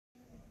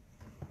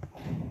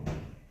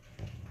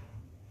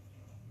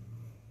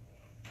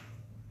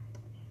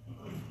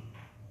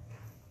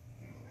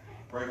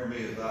Pray for me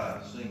as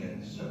I sing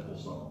a simple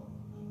song.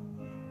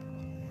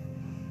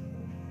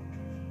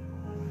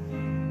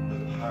 The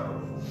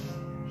powerful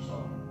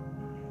song.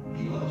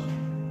 He loves me.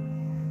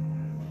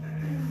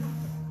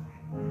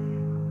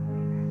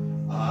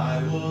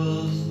 I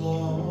was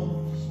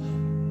lost.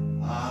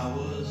 I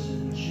was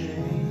in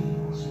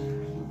chains.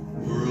 The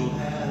world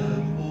had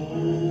a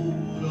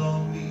hold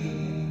on me.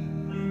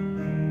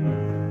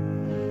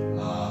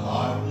 My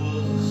heart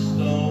was a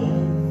stone.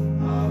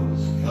 I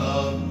was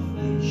covered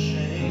in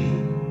shame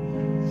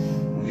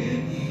when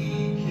he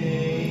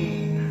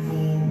came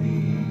for me.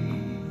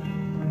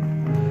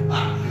 I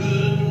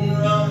couldn't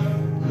run,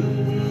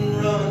 couldn't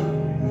run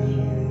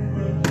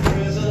from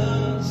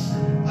presence.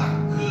 I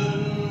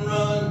couldn't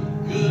run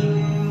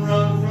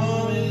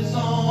from his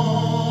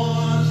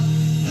arms.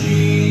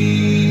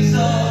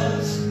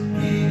 Jesus,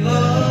 he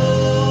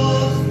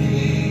loves me,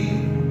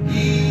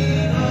 he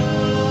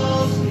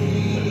loves me,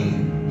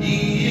 he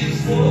is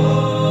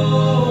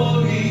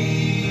for me.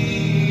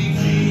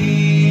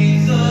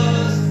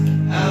 Jesus,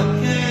 how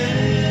can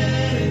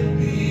it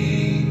be?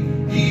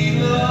 He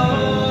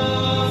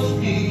loves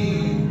me,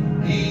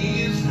 he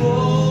is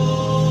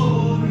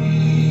for me.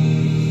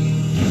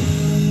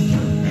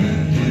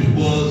 And it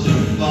was a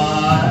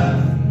fire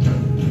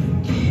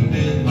deep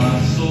in my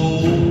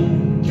soul.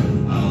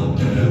 I'll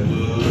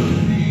never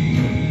be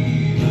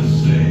the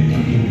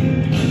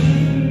same.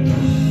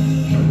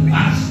 I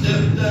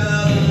stepped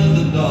out of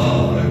the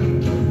dark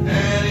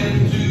and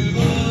into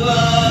the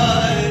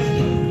light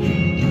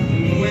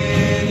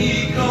when he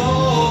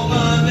called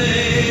my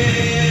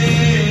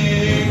name.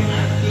 I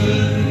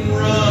couldn't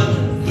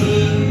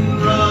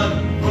run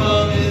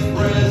from his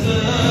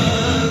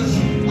presence.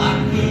 I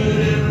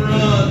couldn't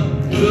run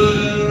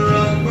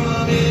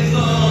from his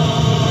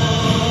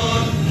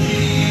arms.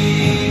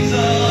 Jesus,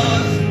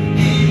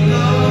 he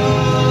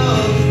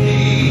loves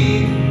me,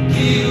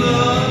 he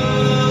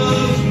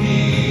loves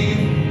me,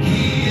 he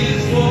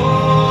is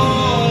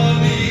for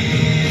me.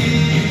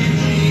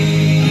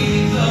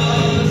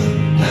 Jesus,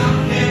 how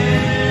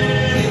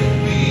can it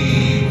be?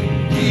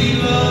 He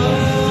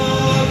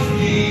loves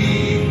me,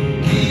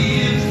 he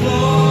is for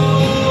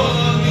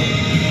me.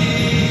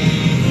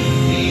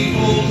 He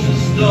holds the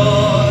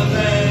stars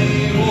and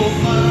he holds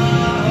my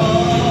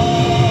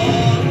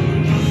heart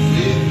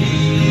with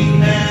healing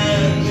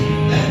hands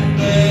that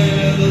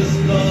bear the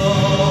scars.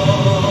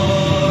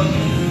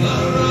 The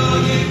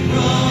rugged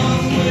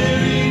cross where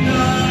he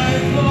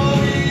died for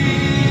me,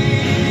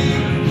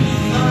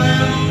 my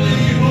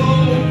only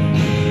hope,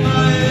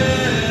 my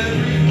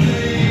everything.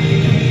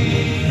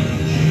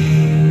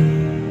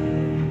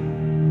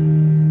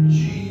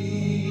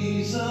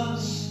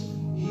 Jesus,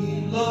 he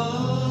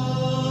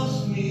loves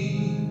me,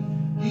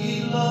 he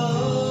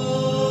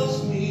loves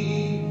me.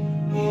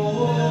 Oh,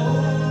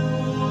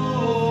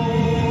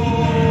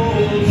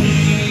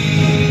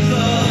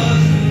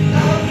 Jesus,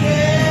 how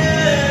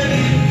can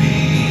it be?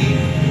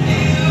 He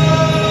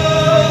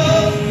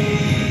loves me,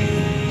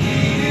 he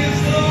is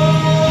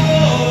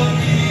for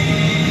me.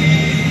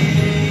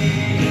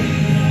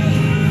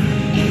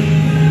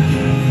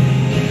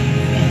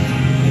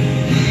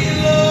 He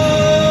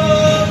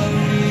loves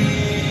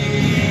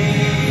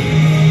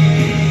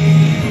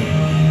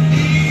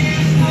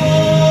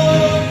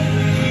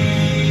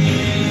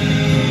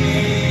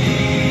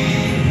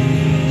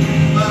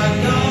my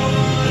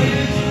God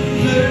is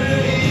amazing.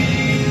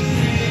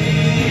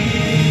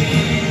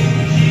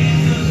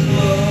 Jesus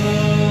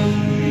loves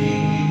me.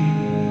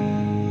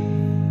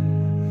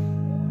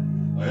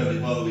 Our Heavenly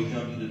Father, we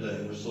come to you today.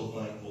 We're so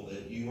thankful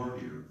that you are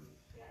here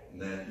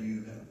and that you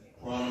have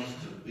promised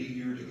to be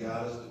here to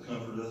guide us, to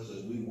comfort us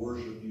as we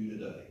worship you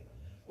today.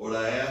 Lord,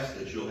 I ask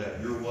that you'll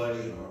have your way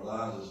in our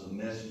lives as the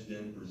message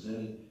been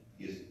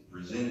is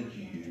presented to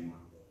you,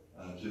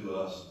 to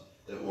us,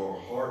 that our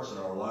hearts and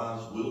our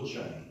lives will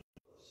change.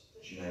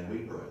 In your name we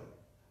pray.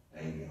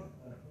 Amen.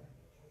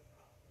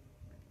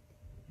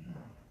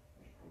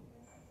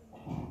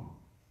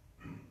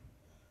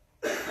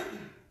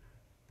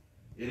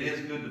 It is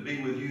good to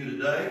be with you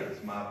today.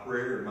 It's my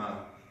prayer and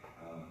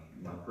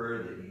my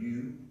prayer that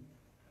you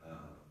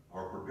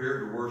are prepared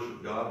to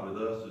worship God with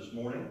us this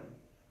morning.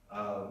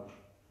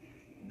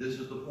 This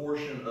is the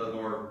portion of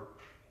our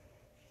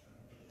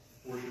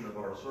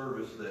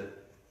service that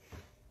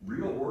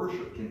real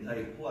worship can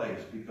take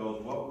place,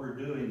 because what we're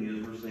doing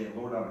is we're saying,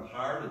 Lord, I'm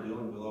tired of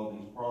dealing with all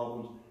these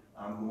problems.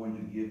 I'm going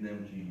to give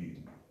them to you.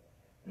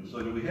 And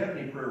so do we have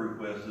any prayer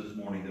requests this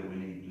morning that we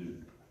need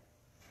to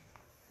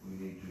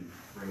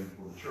bring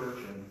for the church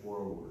and for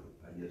our Lord?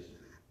 Yes, sir.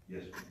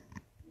 Yes, ma'am.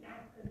 I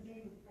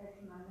continue to pray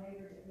for my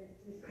neighbor that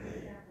lives just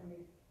down from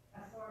me. I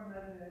saw her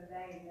mother the other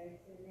day, and they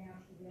said now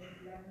she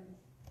gets 11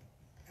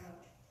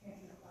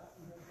 cancer spots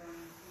in her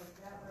brain. So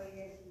that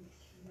radiation,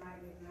 she might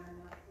get 9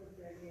 months with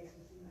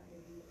radiation, she might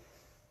get it.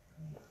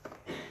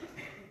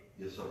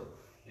 Yes, sir.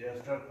 Yeah,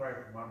 still pray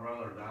for my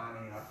brother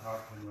Donnie. I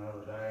talked to him the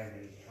other day,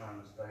 and he's trying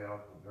to stay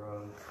off the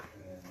drugs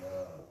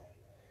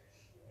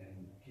and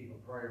keep a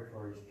prayer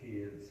for his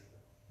kids.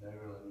 They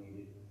really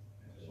need it.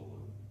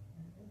 Absolutely.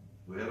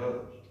 We have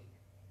others.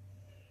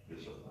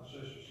 Yes, sir. My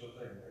sister's still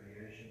taking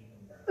radiation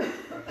and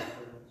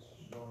treatments,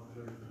 going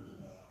through,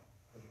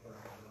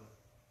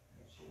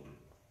 Absolutely.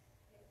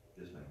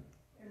 Yes, ma'am.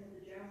 And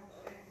the Jones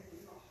family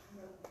is also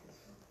moving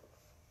this one.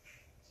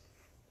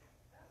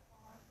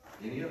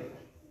 Any others?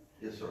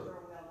 Yes, sir.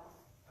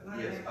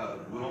 Yes,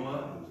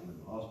 Wilma was in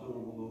the hospital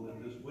a little bit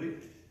this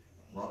week.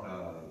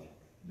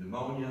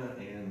 Pneumonia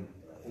and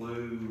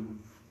flu,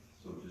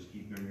 so just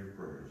keep her in your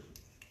prayers.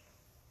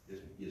 Yes,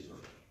 yes, sir.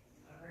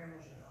 My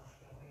grandma's in the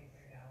hospital, we ain't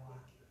figured out why.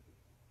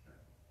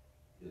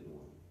 Yes,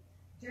 Lord.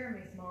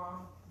 Jeremy's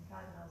mom,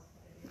 God knows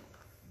what it is.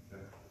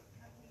 Okay.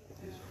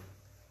 Yes, sir.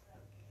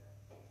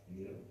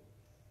 Any other?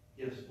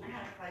 Yes, I please.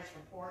 had a place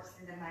reports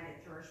and they made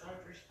it through her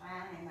surgery's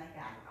fine and they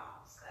got it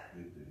all, so.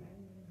 Good to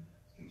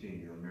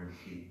continue to remember to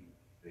keep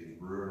Lady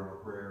Brewer in our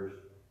prayers,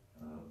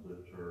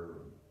 lift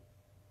her.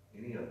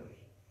 Any others?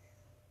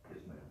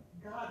 Yes, ma'am.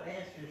 God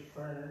answers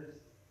prayers,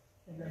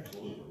 and they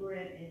keep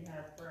Brent in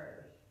our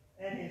prayers,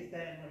 and his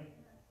family.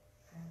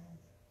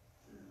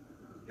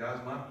 Guys,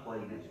 my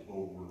plate is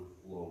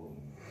overflowing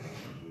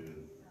with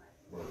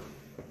words.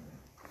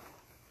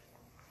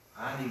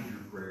 I need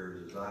your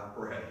prayers as I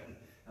pray.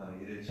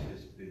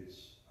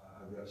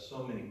 I've got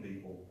so many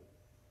people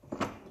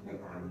that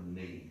are in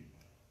need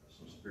of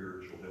some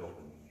spiritual help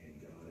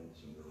and guidance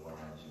in their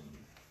lives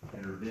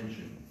and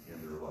intervention in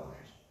their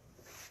lives.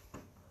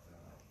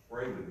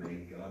 Pray with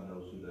me. God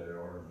knows who they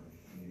are,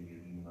 and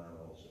you might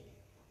also.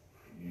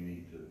 You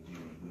need to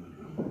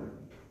prayer.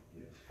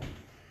 Yes.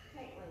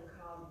 Caitlin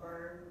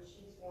Cogburn,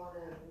 she's one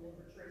of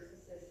Member Teresa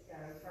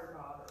Cisco's, her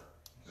daughter.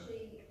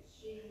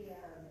 She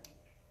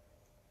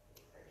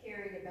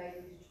carried a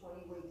baby to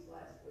 20 weeks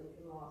last week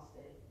and lost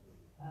it.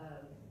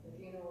 The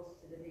funeral's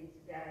to be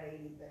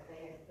today, but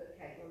they had to put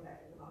Caitlin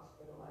back in the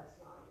hospital last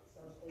night,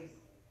 so please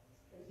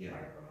Yeah,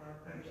 pray for her.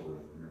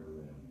 Absolutely,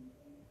 remember them.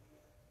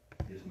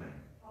 Yes, ma'am.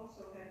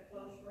 Also had a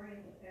close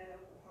friend that had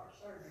open heart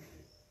surgery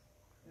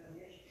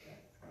yesterday.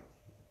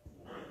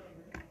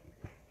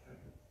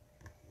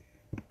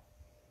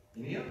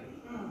 Any others?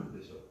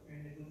 Yes, sir.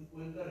 And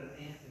we've got an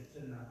aunt that's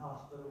in the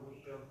hospital, we're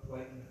still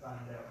waiting to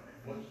find out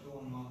what's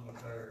going on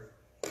with her.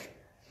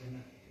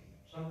 And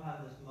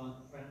sometime this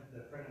month,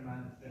 the friend of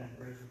mine that's been in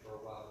prison for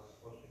a while is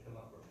supposed to come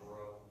up for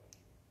parole.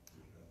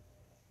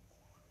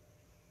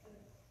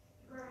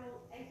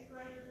 Girl, 8th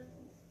grader,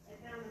 they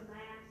found a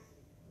mass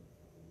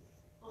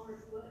on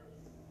her foot.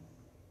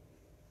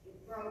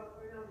 It broke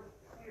for no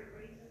apparent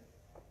reason,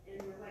 and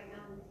we're waiting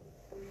on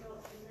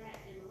results from that,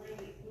 and the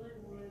lady at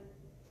Glenwood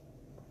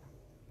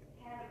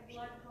had a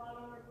blood clot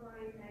on her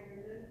brain, had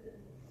removed the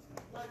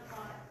blood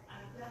clot.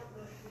 I don't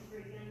know if she's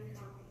regained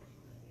consciousness.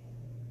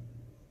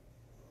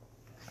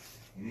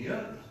 Any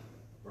others?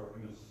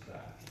 brokenness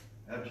society.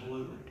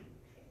 Absolutely.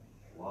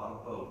 A lot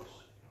of folks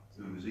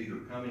who is either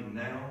coming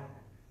now,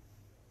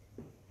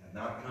 have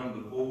not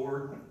come before,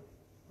 or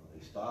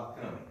they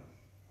stopped coming.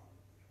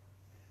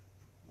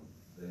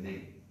 They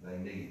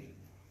need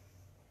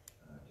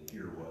to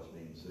hear what's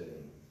being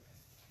said,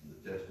 and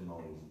the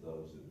testimonies of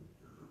those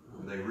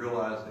who they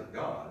realize that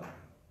God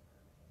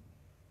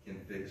can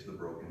fix the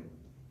broken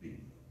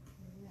people.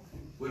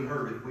 Wouldn't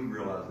hurt if we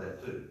realized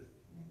that too,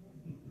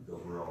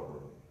 because we're all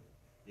broken.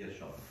 Yes,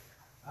 Sean.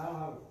 I don't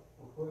have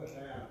a request I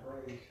have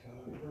praise,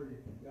 I'm pretty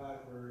God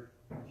for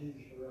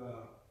Jesus for,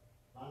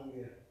 finding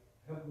me,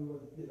 helping me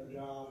with getting a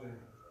job and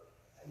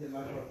get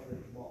myself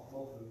ready for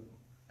both of them.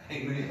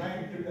 Amen.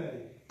 Thank you today.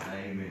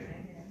 Amen.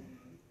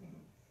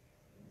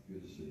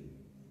 Good to see you.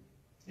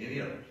 Any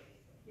others?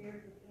 Cure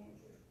for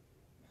cancer.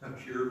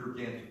 A cure for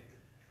cancer.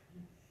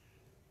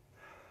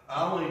 I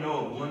only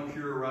know of one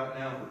cure right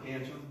now for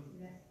cancer.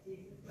 That's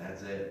Jesus.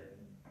 That's it.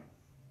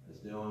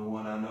 That's the only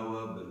one I know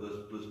of, but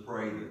let's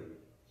pray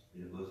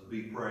let's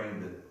be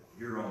praying that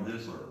here on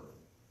this earth,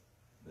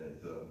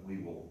 that we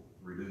will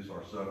reduce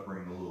our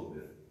suffering a little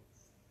bit.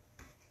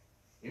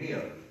 Any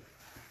others?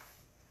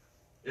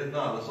 If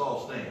not, let's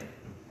all stand.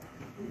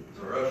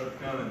 As our ushers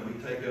come and we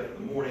take up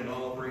the morning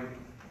offering,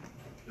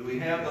 do we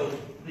have those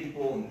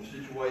people and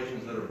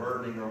situations that are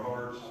burdening our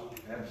hearts?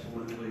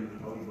 Absolutely,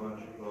 a whole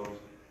bunch of folks.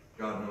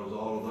 God knows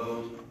all of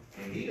those.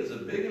 And He is a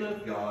big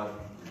enough God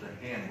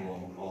to handle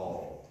them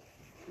all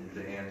and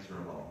to answer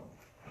them all.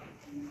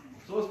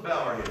 So let's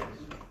bow our heads.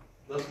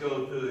 Let's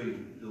go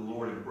to the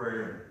Lord in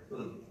prayer.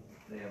 Brother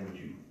Dan, would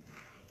you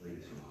lead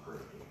us in prayer,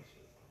 please?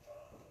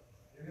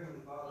 Dear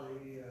Heavenly Father,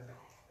 we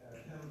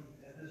come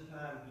at this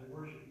time to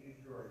worship you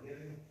through our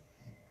giving.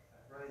 I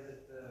pray that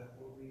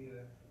what we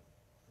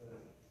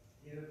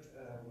give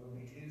will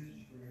be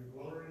used for your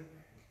glory,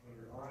 for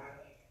your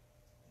honor,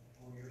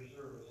 and for your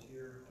service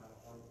here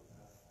on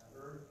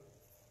earth.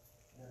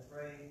 And I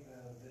pray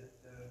that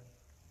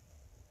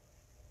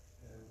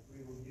we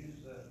will use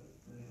the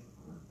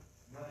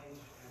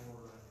monies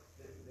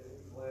that we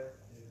collect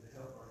to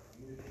help our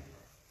community.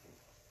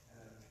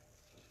 And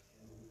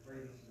we pray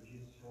this in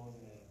Jesus' holy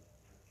name.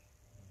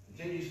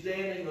 Continue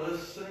standing.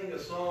 Let's sing a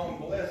song,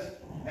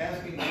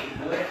 asking the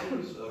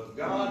blessings of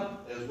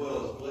God as well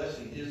as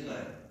blessing His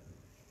name.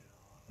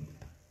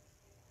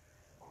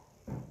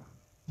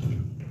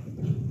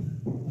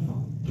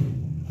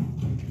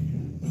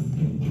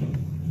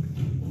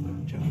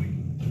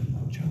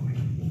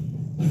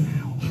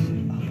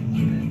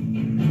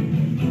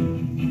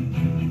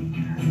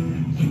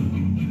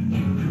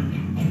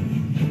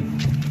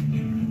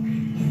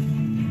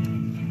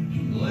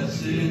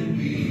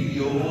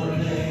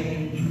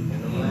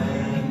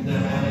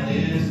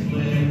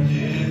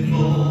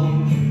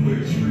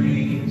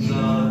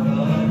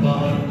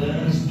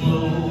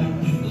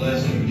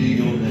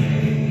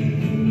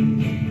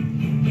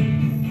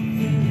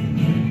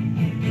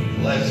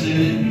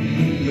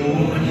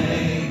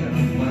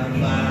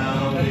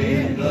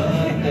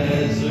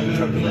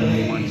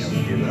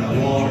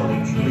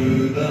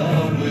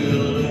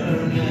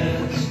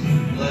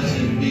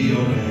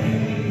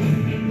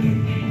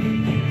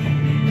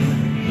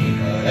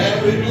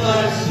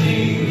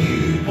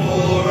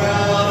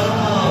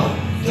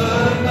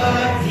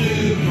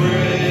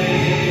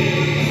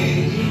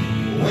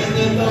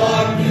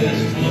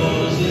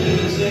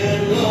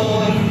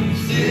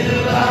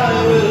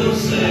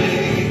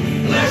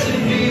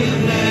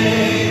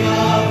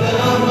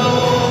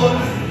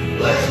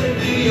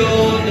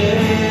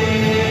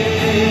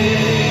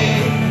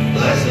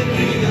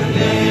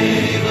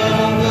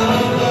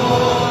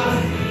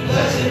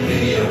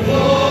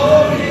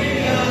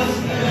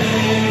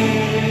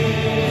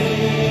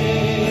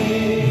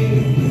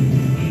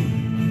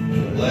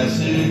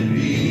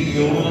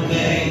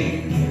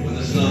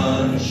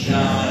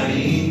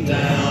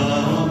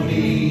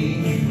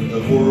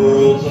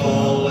 world's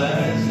all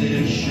as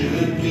it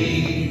should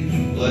be.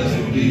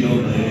 Blessed be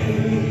your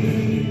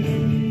name.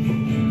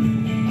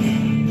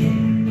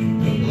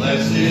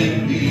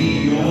 Blessed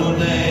be your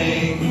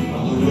name.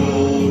 On the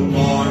road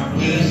marked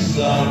with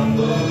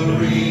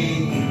suffering,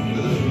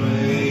 with a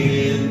strain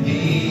in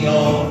the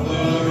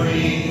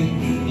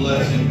offering.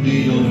 Blessed be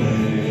your name.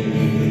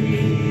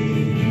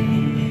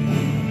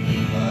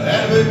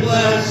 Every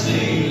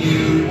blessing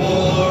you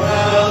pour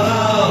out,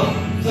 I'll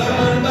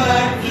turn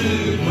back to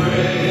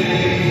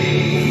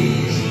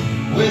praise.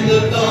 When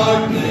the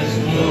darkness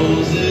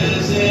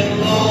closes in,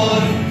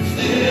 Lord,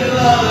 still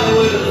I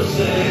will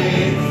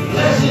say,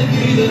 blessed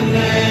be the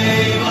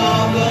name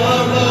of the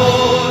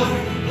Lord.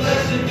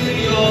 Blessed be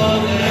your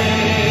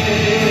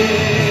name.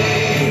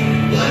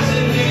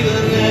 Blessed be the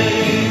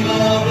name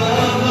of the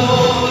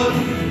Lord.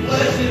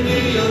 Blessed be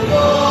your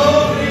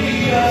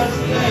glorious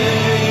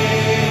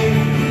name.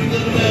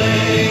 The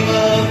name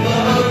of the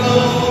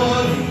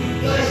Lord.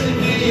 Blessed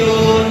be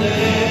your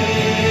name.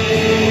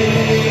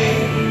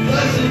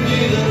 Blessed be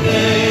the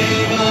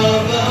name of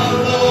the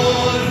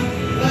Lord.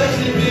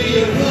 Blessed be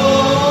your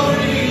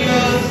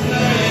glorious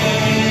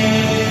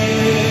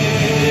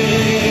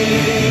name.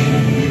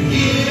 You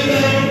give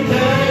and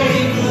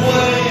take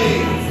away.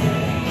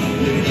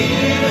 You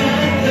give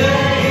and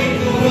take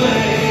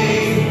away.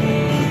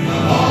 My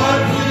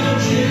heart will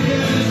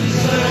choose to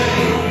say,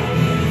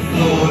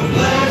 Lord,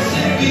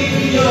 blessed be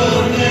your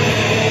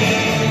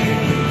name.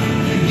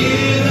 You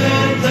give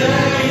and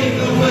take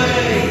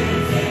away.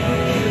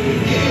 You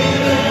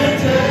give and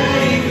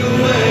take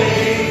away.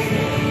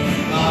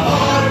 My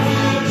heart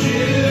will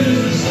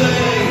choose to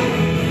say,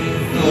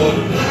 Lord,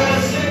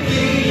 blessed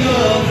be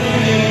your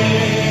name.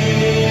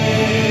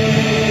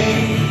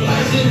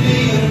 Blessed be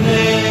the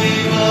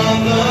name of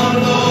the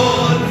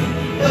Lord.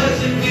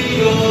 Blessed be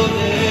your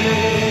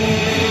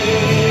name.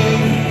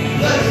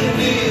 Blessed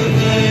be the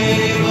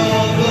name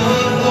of the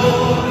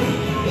Lord.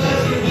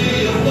 Blessed be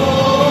your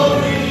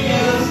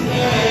glorious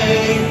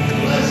name.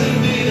 Blessed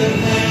be the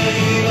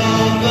name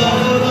of the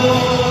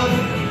Lord.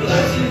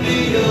 Blessed be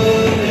your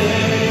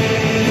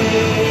name.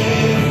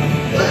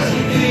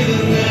 Blessed be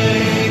the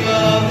name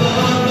of the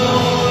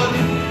Lord.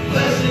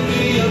 Blessed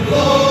be your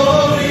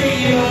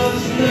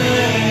glorious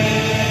name.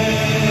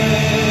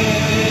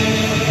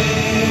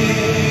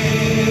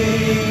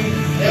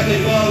 Heavenly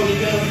Father, we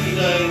come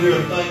today, we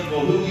are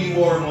thankful who you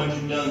are and what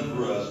you've done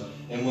for us.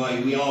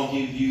 And we all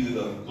give you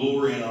the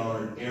glory and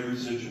honor in every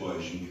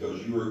situation,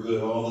 because you are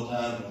good all the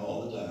time, and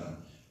all the time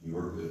you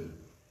are good.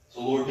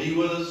 So Lord, be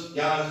with us,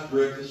 guide us,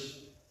 direct us,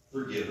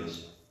 forgive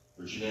us.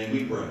 For your name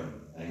we pray.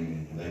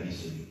 Amen. You may be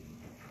seated.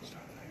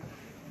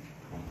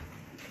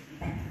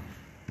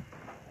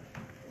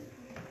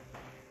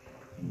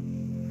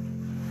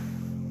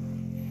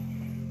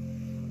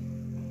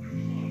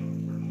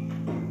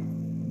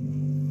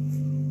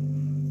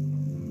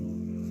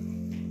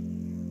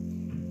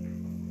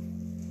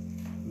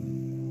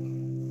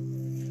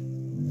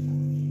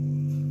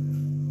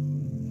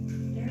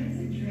 There is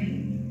a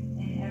dream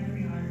in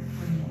every heart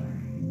for more.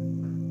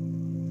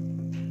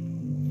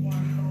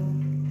 More hope,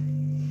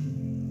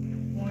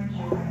 more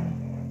joy,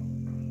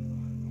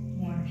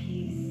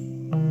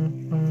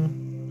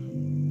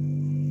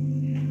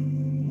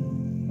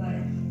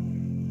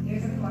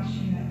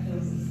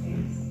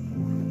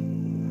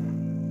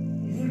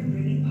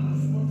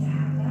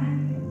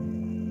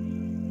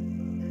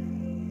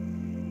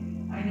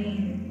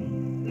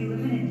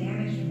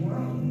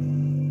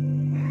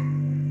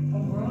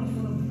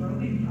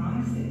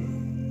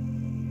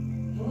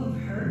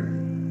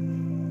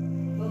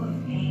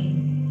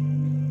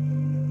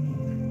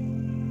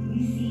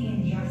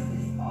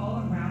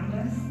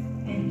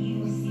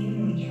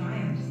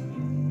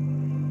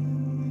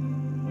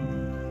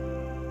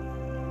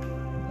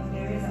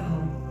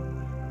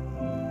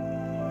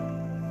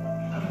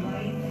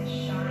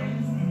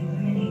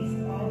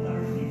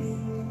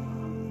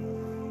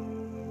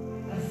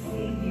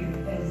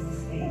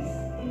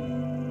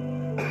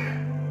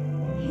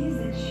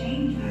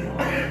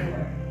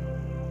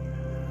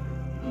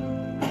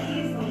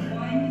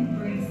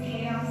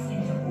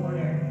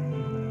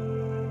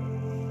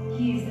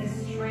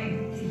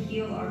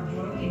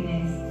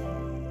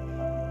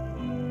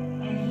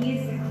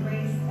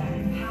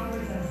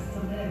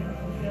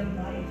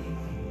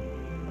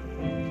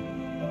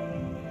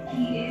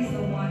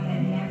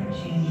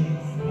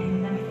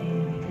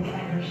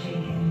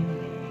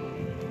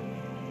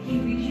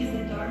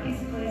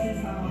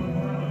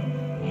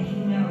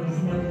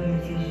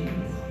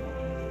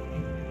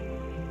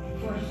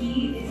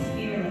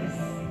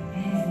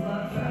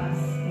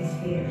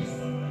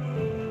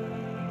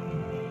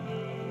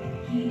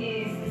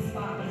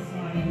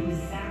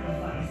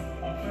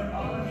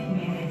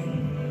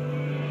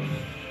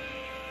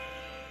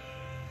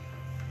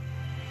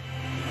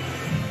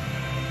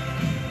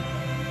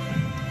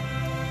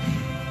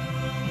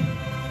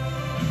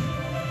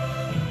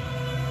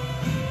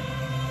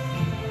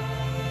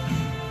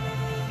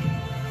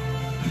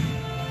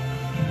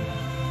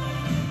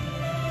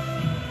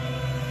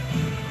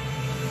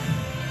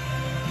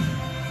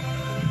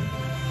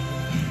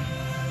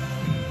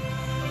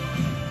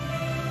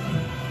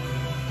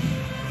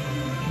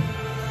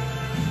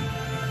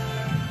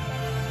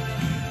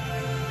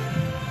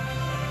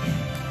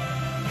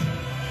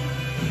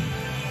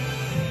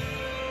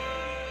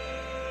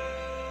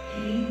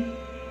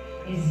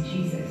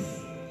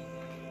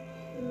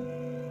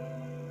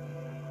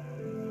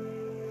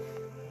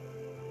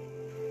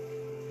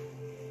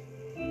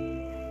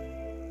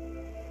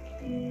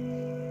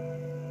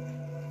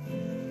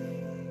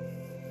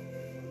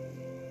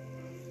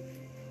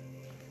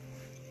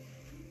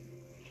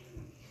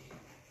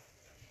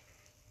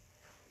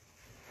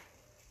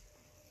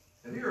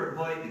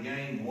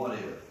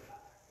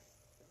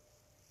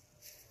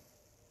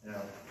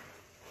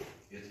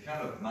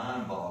 kind of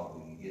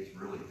mind-boggling. It gets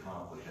really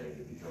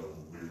complicated because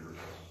we're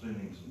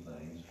assuming some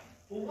things.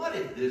 Well, what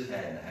if this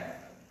hadn't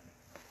happened?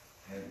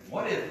 And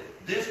what if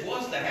this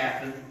was to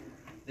happen,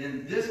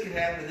 then this could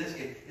happen, this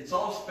could... It's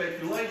all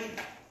speculation.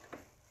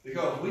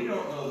 Because we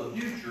don't know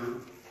the future,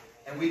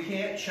 and we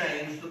can't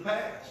change the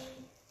past.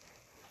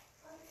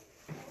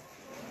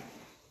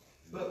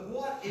 But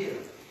what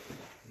if?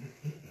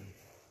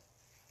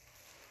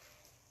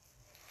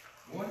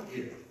 What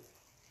if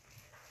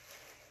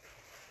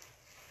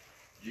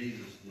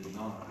Jesus did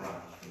not rise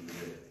from the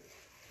dead?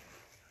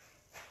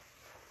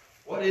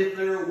 What if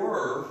there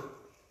were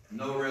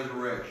no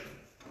resurrection?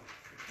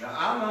 Now,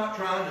 I'm not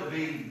trying to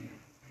be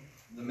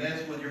the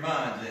mess with your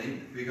minds any,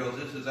 because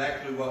this is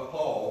actually what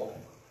Paul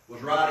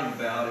was writing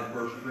about in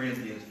 1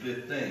 Corinthians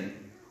 15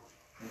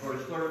 and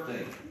verse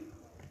 13.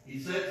 He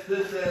sets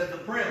this as the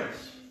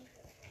premise.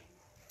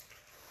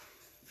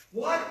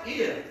 What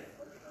if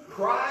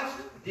Christ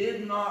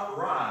did not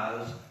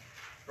rise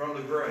from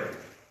the grave?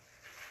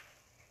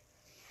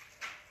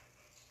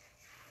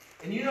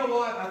 And you know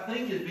what? I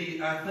think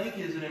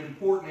is an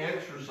important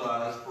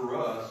exercise for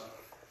us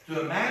to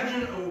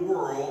imagine a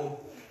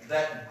world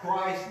that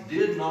Christ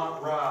did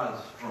not rise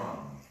from.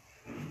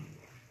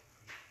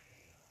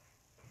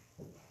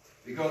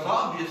 Because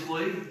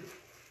obviously,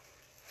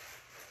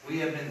 we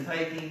have been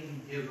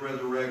taking his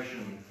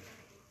resurrection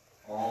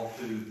all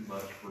too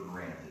much for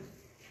granted.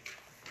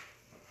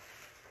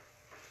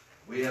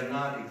 We have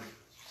not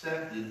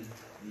accepted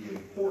the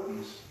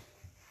importance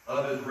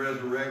of his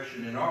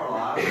resurrection in our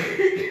lives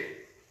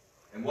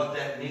and what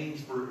that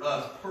means for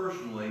us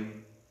personally,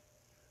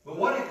 but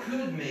what it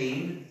could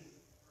mean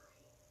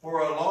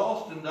for a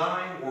lost and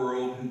dying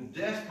world who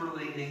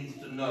desperately needs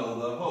to know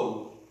the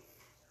hope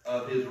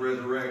of his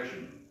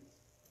resurrection.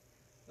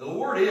 The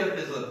word "if"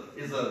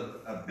 is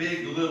a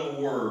big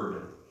little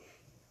word.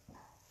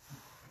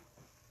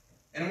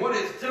 And what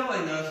it's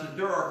telling us is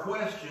there are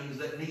questions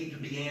that need to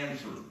be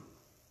answered.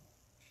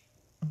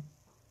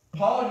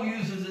 Paul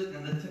uses it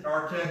in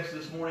our text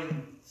this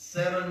morning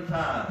 7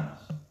 times.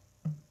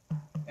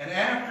 And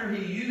after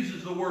he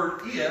uses the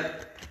word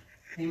 "if,"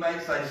 he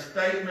makes a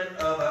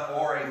statement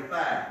or a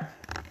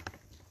fact.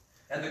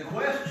 And the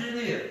question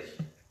is,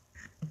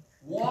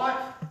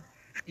 what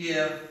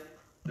if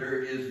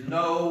there is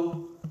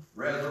no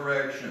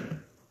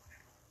resurrection?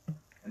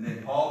 And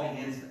then Paul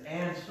begins to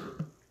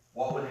answer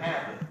what would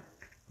happen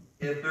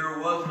if there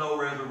was no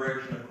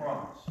resurrection of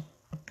Christ.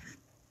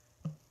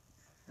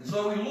 And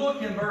so we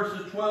look in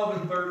verses 12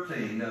 and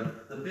 13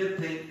 of the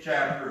 15th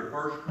chapter of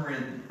 1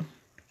 Corinthians.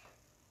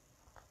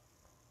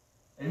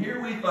 And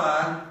here we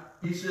find,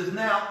 he says,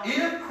 "Now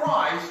if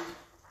Christ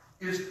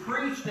is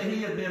preached that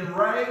he had been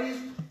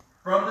raised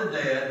from the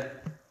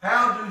dead,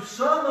 how do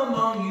some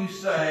among you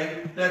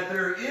say that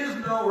there is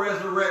no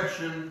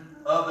resurrection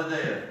of the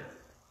dead?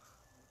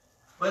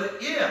 But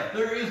if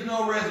there is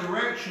no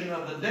resurrection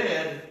of the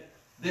dead,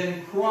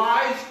 then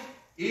Christ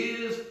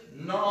is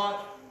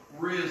not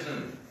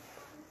risen."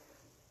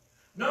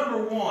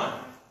 Number one,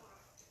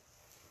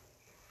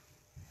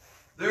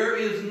 there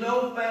is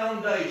no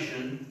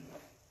foundation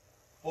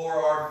for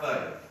our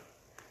faith.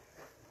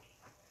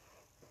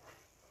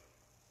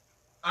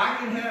 I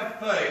can have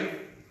faith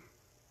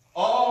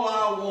all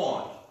I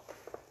want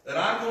that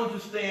I'm going to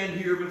stand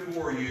here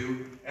before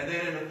you, and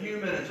then in a few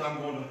minutes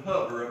I'm going to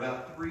hover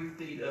about 3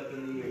 feet up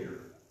in the air.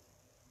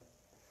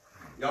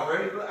 Y'all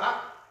ready for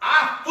that?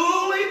 I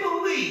fully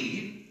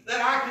believe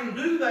that I can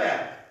do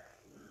that.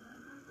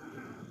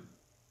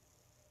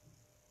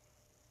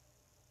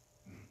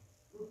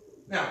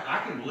 Now, I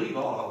can believe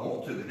all I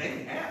want to, but it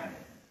ain't happening.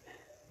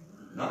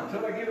 Not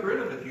until I get rid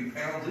of a few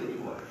pounds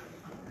anyway.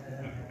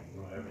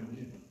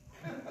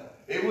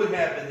 It wouldn't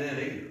happen then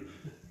either.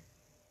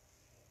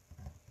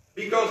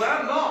 Because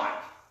I'm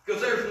not.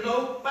 Because there's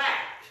no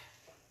fact.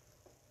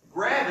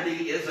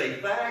 Gravity is a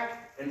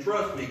fact, and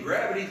trust me,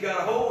 gravity's got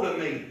a hold of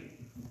me.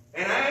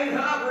 And I ain't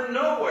hovering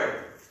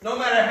nowhere, no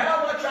matter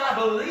how much I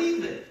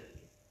believe it.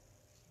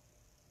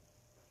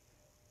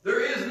 There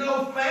is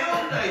no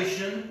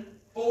foundation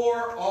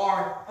for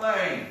our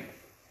faith.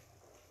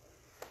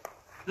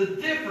 The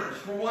difference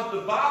from what the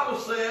Bible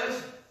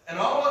says and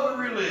all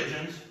other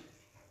religions,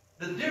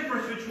 the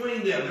difference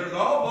between them, they've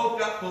all both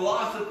got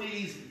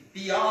philosophies,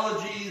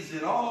 theologies,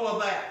 and all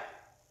of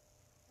that.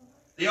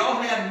 They all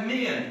have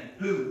men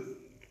who,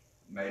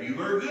 maybe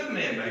were good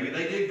men, maybe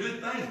they did good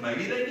things,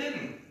 maybe they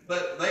didn't.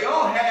 But they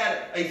all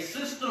had a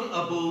system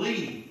of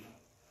belief.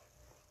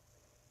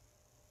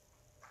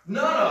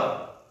 None of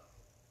them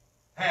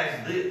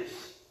has this.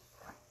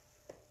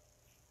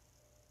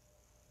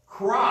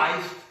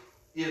 Christ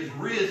is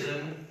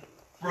risen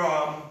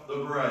from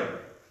the grave.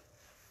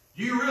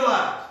 Do you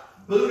realize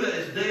Buddha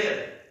is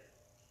dead?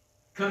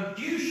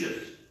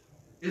 Confucius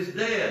is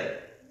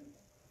dead.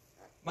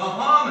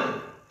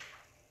 Muhammad,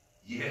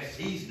 yes,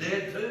 he's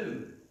dead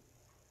too.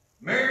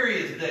 Mary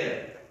is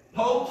dead.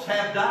 Popes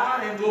have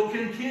died and will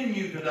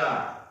continue to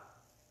die.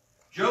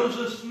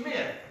 Joseph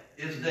Smith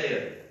is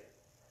dead.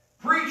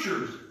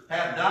 Preachers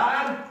have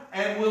died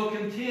and will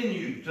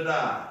continue to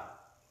die.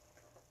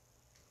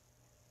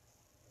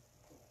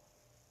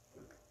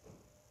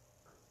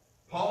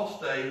 Paul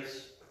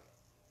states,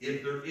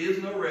 if there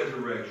is no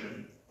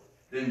resurrection,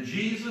 then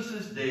Jesus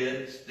is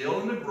dead,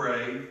 still in the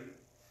grave,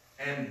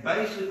 and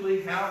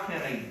basically, how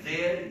can a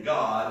dead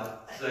God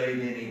save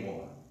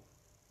anyone?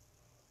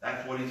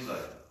 That's what he's saying.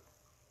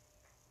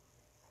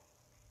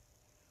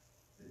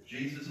 If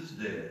Jesus is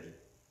dead,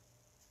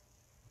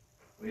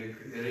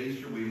 at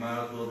Easter, we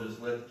might as well just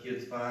let the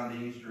kids find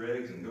the Easter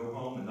eggs and go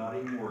home and not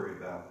even worry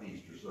about the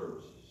Easter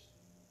services.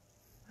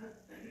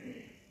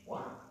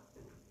 Why?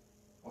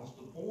 What's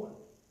the point?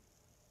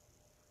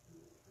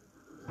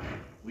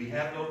 We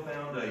have no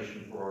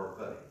foundation for our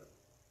faith.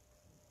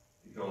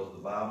 Because the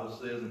Bible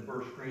says in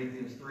 1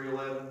 Corinthians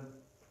 3:11,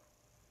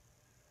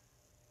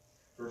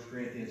 1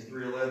 Corinthians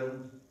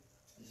 3:11,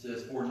 it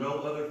says, for no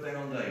other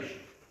foundation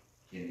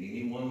can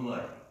anyone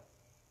lay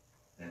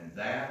than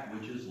that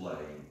which is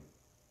laid,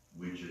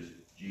 which is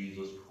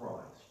Jesus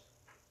Christ.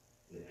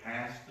 It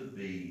has to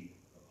be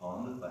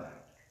upon the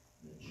fact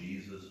that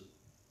Jesus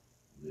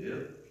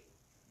lived,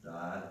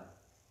 died,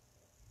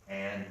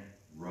 and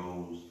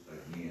rose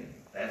again.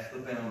 That's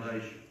the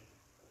foundation.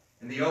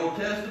 In the Old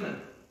Testament,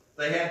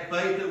 they had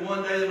faith that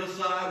one day the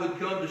Messiah would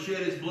come to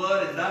shed his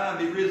blood and die and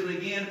be risen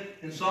again.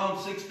 In Psalm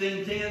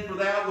 16:10, for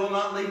thou wilt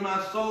not leave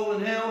my soul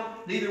in hell,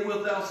 neither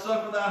wilt thou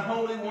suffer thy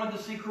Holy One to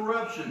see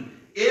corruption.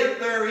 If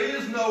there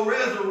is no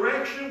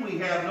resurrection, we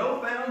have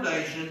no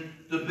foundation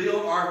to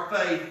build our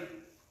faith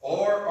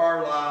or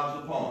our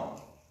lives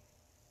upon.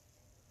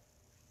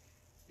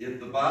 If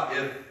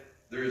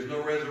there is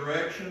no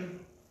resurrection,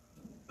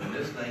 then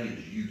this thing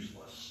is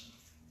useless.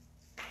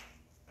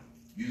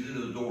 Use it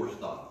as a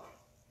doorstop.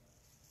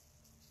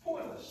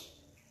 Pointless.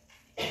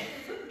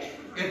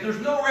 If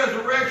there's no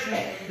resurrection,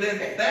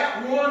 then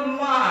that one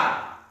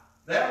lie,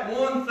 that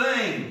one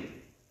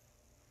thing,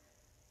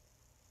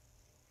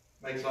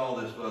 makes all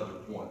this other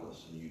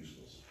pointless and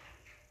useless.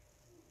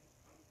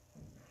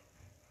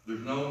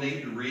 There's no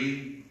need to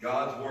read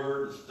God's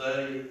Word, to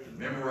study it, to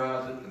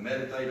memorize it, to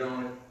meditate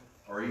on it,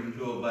 or even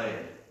to obey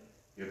it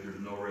if there's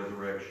no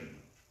resurrection.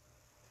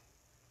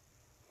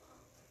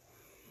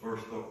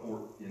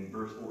 In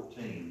verse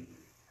 14,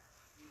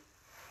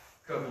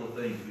 a couple of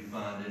things we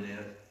find in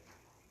it.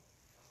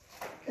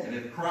 And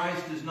if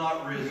Christ is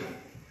not risen,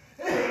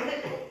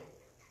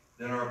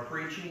 then our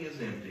preaching is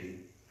empty,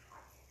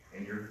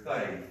 and your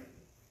faith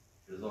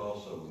is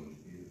also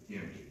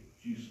empty,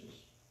 useless,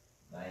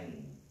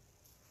 vain.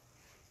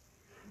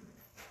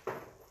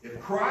 If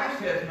Christ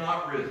has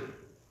not risen,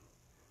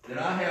 then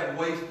I have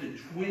wasted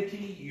 20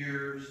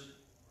 years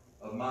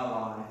of my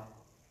life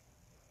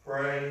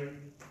praying,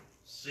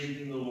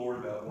 seeking the Lord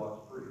about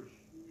what to preach.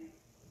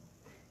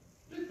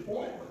 It's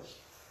pointless.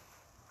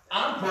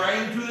 I'm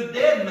praying to a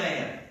dead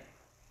man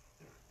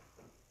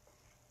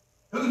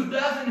who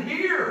doesn't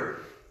hear.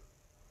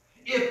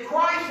 If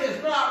Christ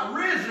has not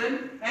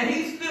risen and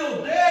he's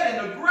still dead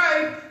in the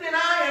grave, then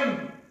I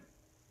am,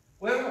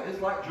 well,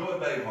 it's like Joy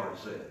Behar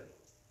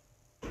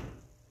said,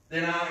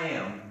 then I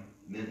am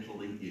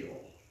mentally ill.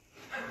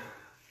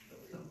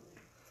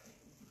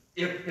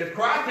 If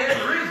Christ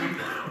hasn't risen,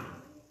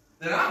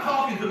 then I'm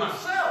talking to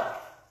myself.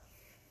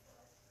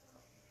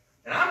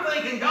 And I'm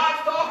thinking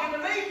God's talking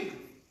to me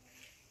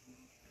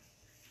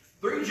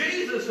through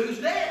Jesus who's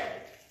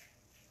dead.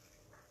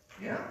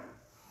 Yeah?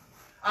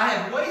 I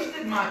have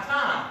wasted my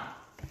time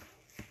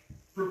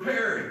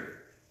preparing.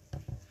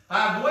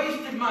 I've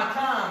wasted my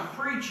time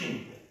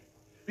preaching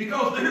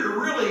because there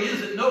really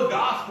isn't no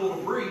gospel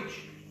to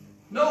preach.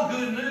 No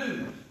good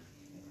news.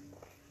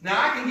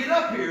 Now I can get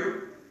up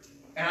here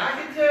and I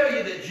can tell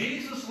you that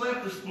Jesus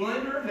left the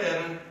splendor of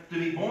heaven to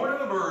be born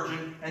of a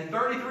virgin, and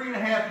 33 and a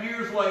half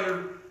years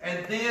later,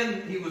 and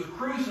then he was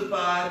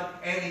crucified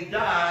and he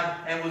died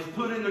and was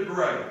put in the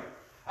grave.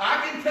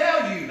 I can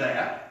tell you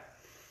that.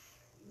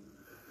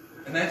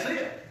 And that's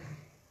it.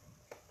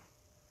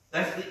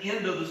 That's the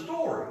end of the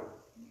story.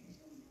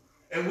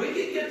 And we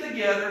can get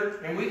together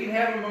and we can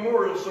have a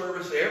memorial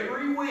service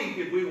every week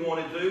if we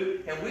wanted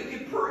to, and we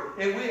could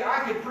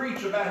I could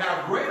preach about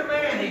how great a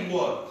man he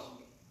was.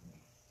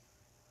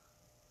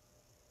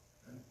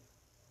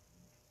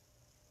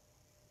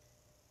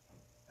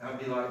 I'd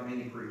be like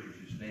many preachers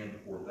who stand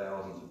before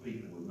thousands of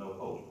people with no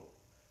hope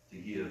to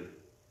give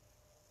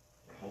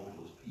to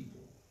hopeless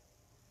people.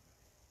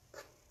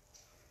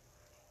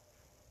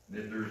 And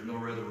if there is no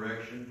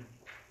resurrection,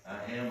 I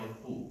am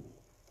a fool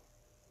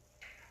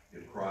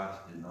if Christ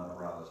did not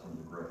rise from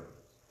the grave.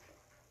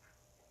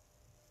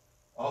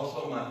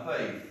 Also, my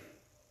faith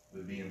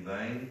would be in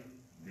vain,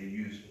 be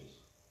useless.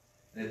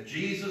 And if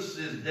Jesus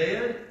is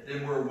dead,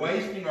 then we're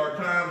wasting our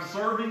time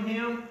serving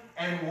him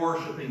and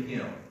worshiping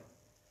him.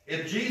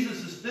 If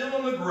Jesus is still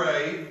in the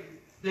grave,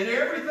 then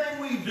everything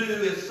we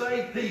do as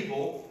saved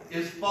people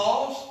is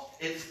false,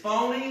 it's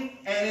phony,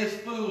 and it's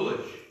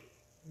foolish.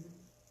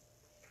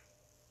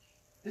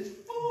 It's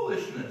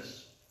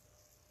foolishness.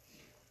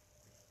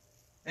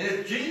 And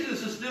if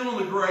Jesus is still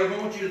in the grave, I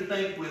want you to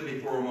think with me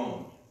for a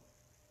moment.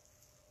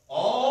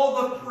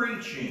 All the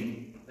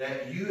preaching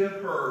that you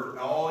have heard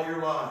all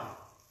your life,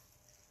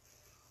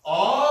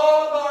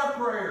 all of our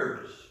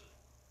prayers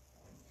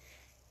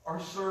our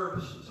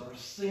services, our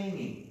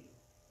singing,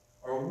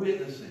 our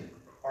witnessing,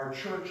 our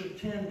church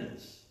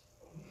attendance.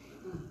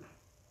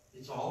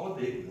 It's all a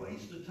big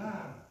waste of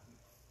time.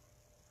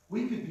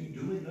 We could be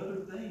doing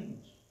other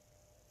things.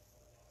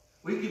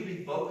 We could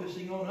be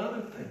focusing on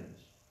other things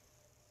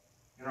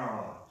in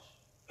our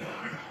lives.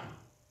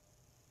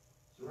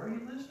 So are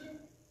you listening?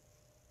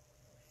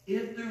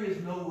 If there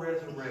is no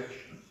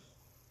resurrection,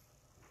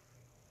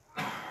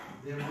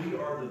 then we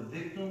are the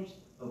victims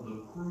of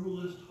the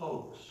cruelest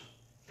hoax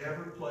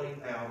ever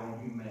played out on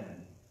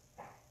humanity.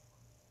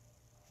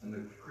 And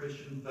the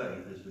Christian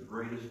faith is the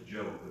greatest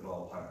joke of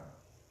all time.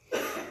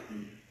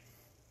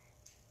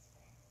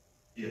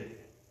 If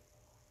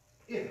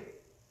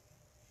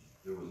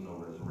there was no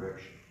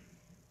resurrection.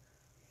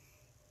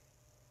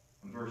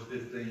 In verse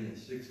 15 and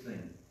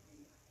 16.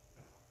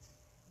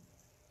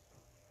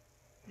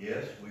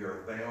 Yes, we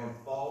are found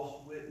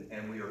false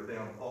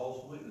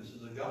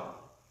witnesses of God,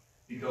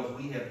 because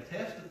we have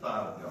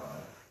testified of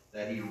God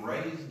that He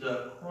raised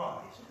up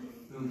Christ,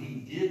 whom He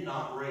did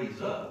not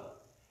raise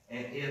up,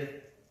 and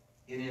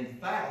in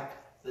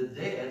fact the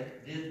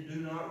dead do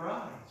not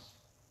rise.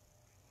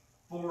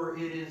 For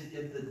it is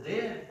if the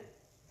dead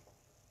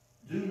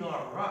do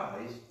not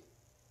rise,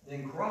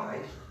 then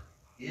Christ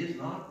is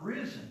not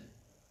risen.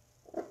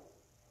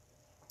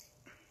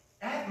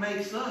 That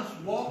makes us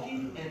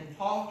walking and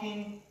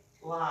talking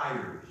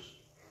liars,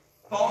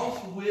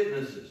 false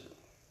witnesses.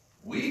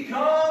 We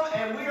come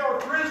and we are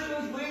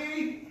Christians.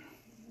 We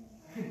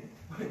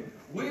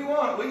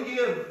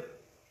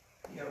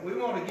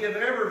want to give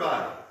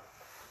everybody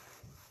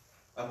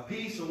a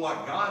piece of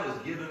what God has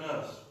given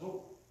us.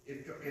 Well,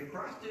 if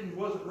Christ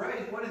wasn't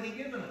raised, what has He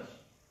given us?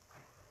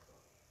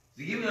 Has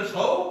He given us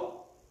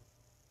hope?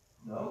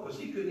 No, because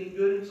He couldn't eat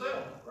good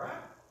Himself,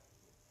 right?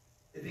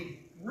 If He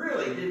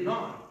really did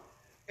not.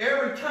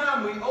 Every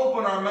time we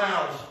open our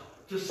mouths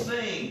to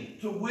sing,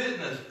 to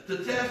witness,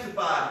 to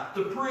testify,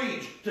 to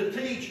preach, to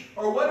teach,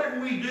 or whatever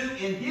we do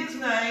in His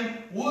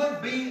name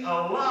would be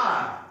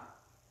alive.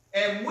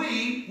 And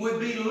we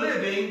would be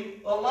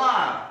living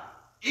alive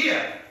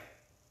if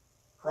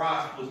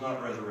Christ was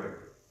not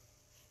resurrected.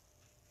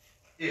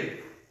 If.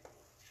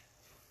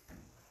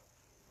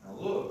 Now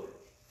look,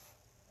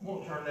 I'm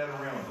going to turn that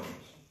around on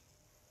us.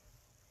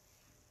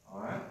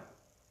 All right?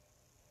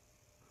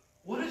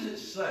 What does it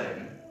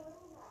say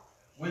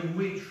when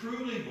we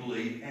truly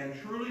believe and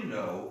truly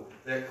know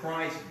that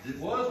Christ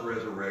was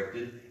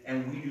resurrected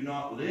and we do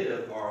not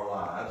live our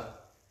lives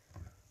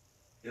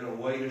in a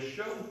way to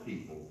show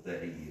people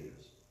that He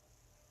is?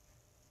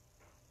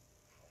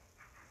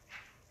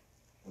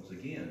 Once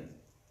again,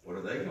 what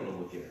are they going to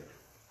look at?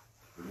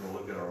 They're going to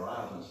look at our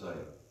lives and say,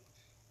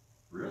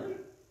 really?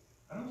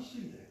 I don't see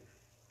that.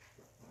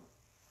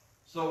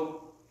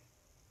 So,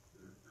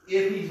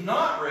 if He's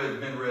not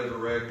been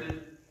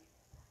resurrected,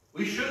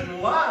 we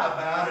shouldn't lie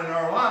about it in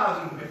our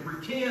lives and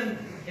pretend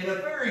in a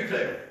fairy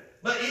tale.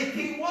 But if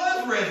He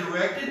was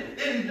resurrected,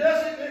 then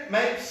doesn't it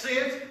make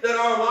sense that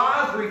our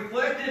lives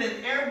reflected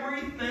in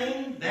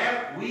everything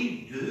that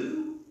we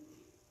do?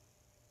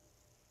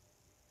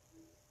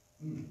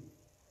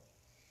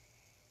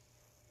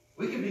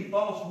 We can be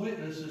false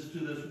witnesses to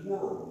this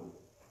world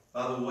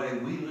by the way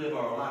we live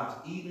our lives,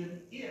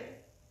 even if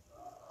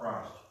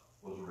Christ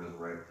was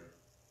resurrected.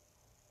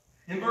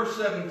 In verse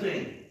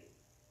 17,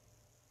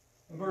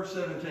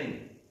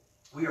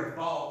 we are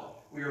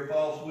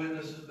false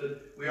witnesses,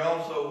 but we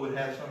also would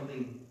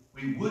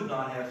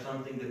not have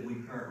something that we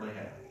currently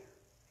have.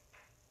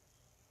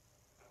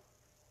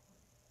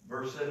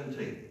 Verse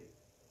 17.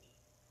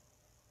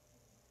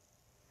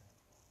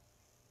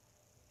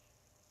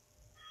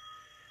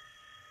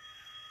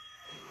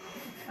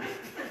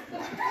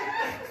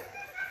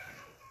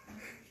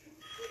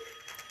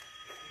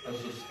 A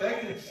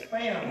suspected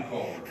spam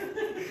caller.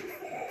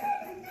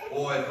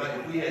 Boy,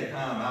 if we had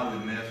time, I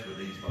would mess with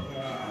these folks.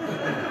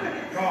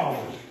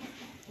 Callers.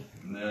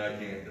 No, I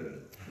can't do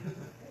it.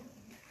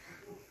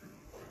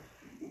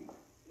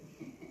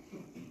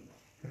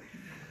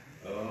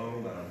 Oh,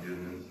 my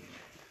goodness.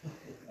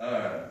 All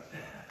right.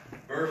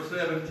 Verse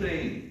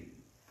 17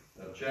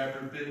 of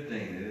chapter 15,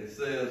 and it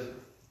says,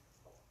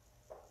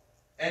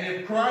 "And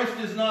if Christ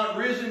is not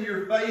risen,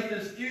 your faith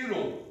is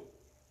futile.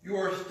 You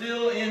are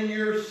still in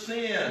your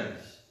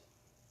sins."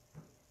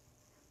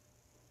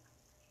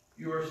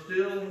 You are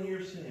still in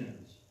your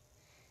sins.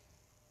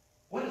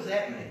 What does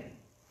that mean?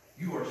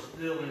 You are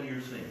still in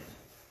your sins.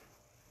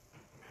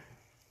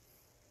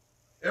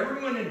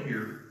 Everyone in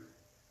here,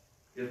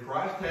 if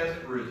Christ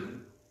hasn't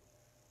risen,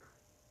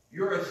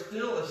 you're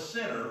still a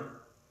sinner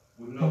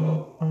with no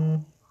hope.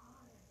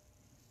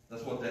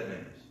 That's what that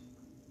means.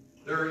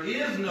 There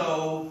is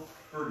no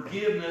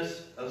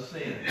forgiveness of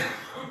sins.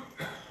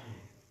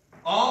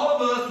 All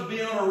of us would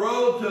be on a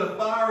road to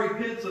fiery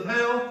pits of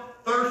hell,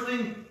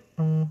 thirsting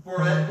for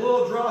that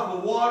little drop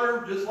of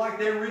water, just like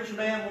that rich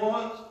man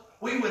was.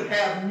 We would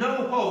have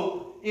no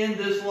hope in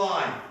this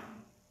life.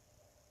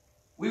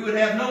 We would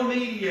have no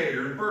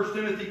mediator in 1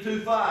 Timothy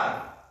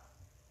 2:5.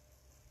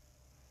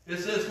 It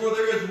says, "For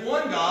there is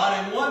one God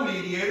and one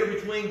mediator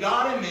between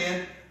God and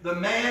men, the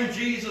man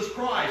Jesus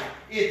Christ.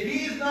 If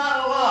He's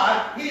not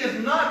alive, He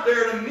is not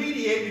there to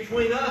mediate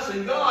between us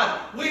and God.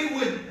 We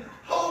would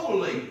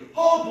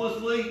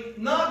hopelessly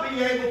not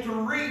be able to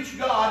reach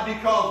God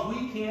because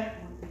we can't.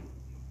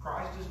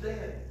 Christ is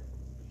dead.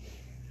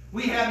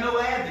 We have no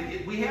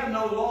advocate. We have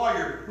no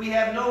lawyer. We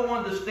have no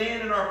one to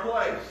stand in our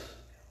place.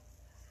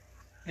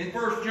 In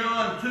 1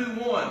 John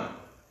 2:1,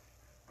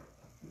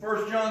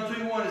 1 John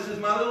 2:1, it says,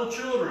 "My little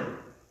children,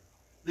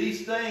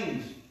 these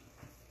things,"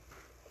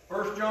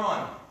 1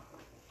 John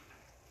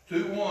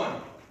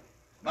 2:1,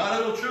 "My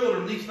little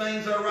children, these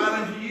things I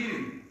write unto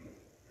you,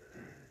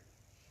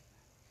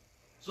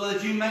 so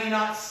that you may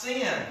not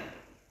sin.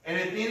 And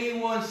if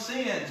anyone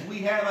sins, we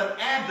have an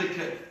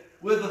advocate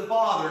with the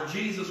Father,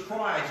 Jesus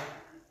Christ,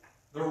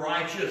 the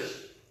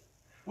righteous."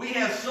 We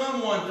have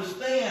someone to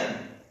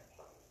stand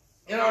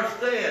in our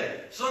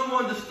stead,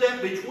 someone to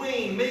step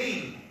between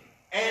me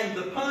and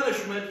the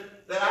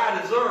punishment that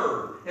I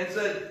deserve. And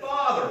said,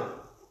 "Father,"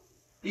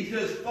 he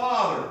says,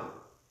 "Father,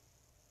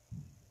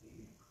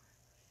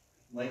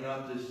 lay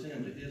not this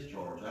sin to His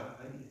charge. I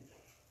pay it."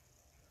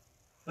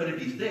 But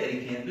if He's dead,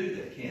 He can't do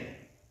that, can He?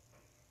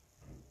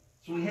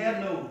 So we have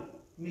no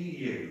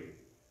mediator.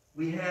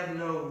 We have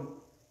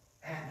no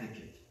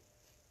advocate.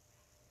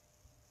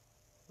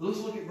 Let's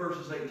look at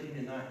verses 18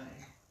 and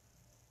 19.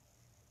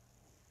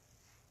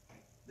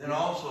 "Then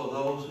also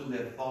those who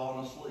have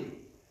fallen asleep."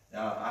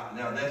 Now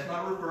that's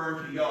not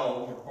referring to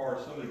y'all, or part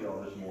of some of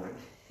y'all this morning.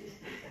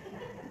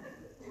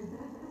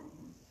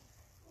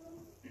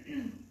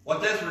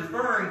 What that's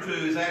referring to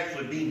is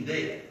actually being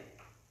dead.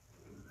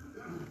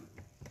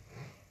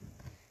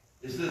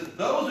 It says,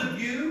 "Those of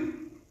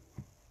you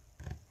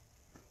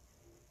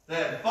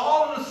that have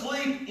fallen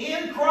asleep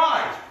in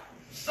Christ,"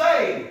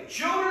 saved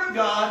children of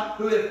God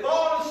who have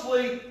fallen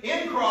asleep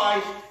in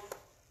Christ,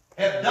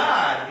 have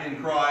died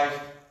in Christ,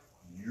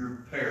 you're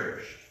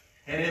perished.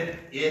 And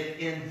if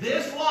in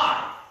this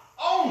life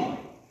only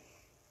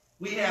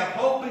we have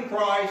hope in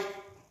Christ,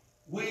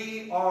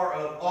 we are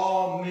of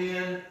all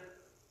men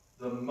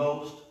the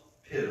most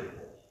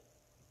pitiful.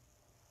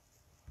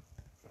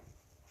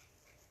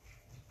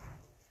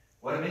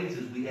 What it means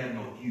is we have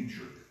no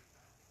future.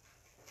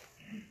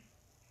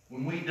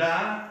 When we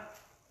die,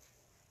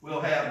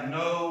 we'll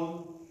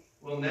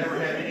never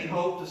have any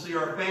hope to see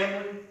our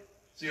family,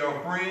 see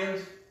our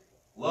friends,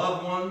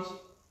 loved ones,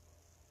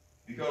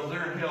 because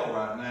they're in hell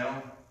right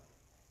now.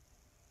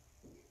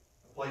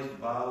 A place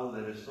of Bible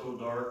that is so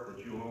dark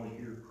that you'll only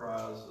hear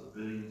cries of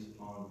billions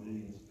upon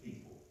billions of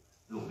people.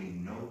 There'll be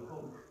no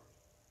hope.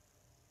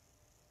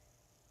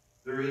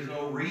 There is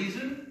no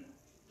reason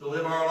to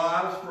live our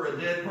lives for a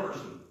dead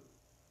person.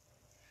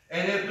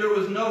 And if there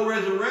was no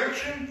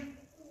resurrection,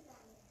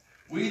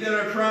 we that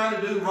are trying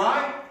to do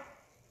right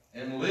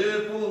and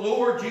live for the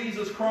Lord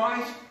Jesus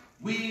Christ,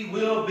 we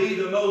will be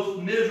the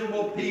most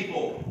miserable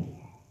people.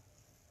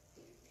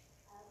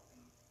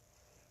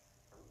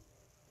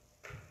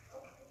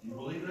 Do you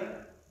believe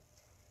that?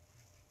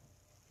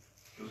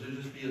 Because there'll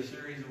just be a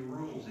series of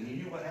rules. And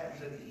you know what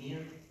happens at the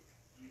end?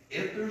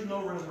 If there's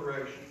no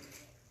resurrection,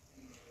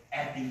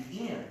 at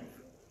the end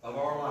of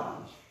our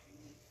lives,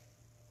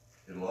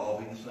 it'll all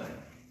be the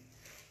same.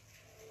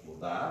 We'll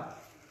die,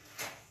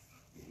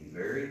 we'll be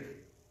buried,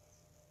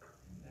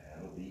 and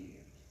that'll be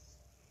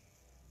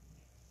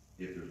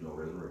it. If there's no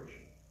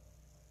resurrection.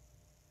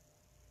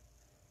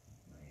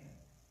 Man,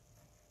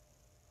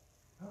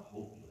 how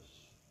hopeless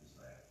is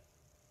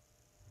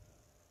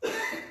that?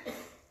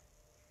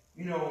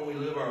 You know, when we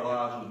live our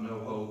lives with no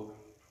hope,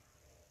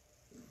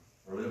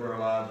 or live our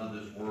lives in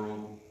this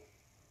world,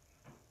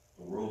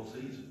 the world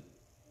sees it.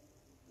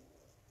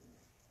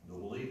 They'll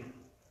believe it.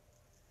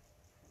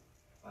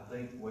 I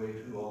think way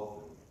too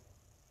often,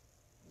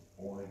 as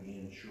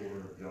born-again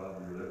children of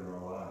God, we live our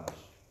lives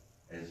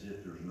as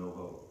if there's no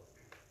hope,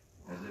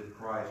 as if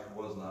Christ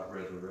was not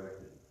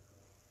resurrected.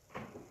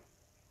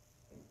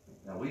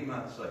 Now we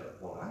might say,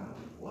 "Well, I know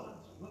He was."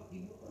 What He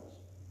was?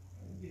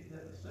 I'll get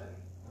that in a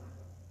second.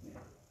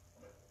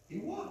 He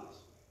was.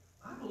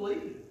 I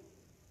believe it.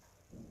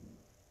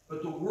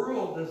 But the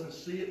world doesn't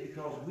see it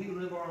because we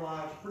live our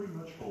lives pretty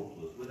much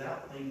hopeless,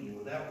 without thinking,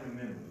 without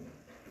remembering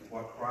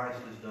what Christ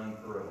has done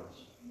for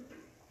us.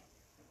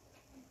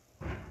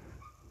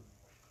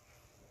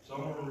 So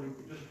I'm going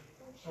to just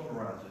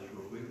summarize this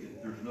real quick.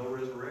 If there's no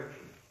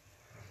resurrection,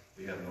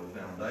 we have no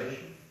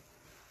foundation.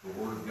 The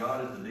Word of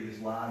God is the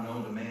biggest lie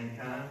known to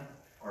mankind.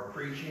 Our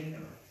preaching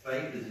and our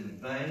faith is in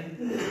vain.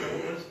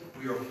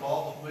 We are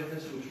false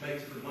witnesses, which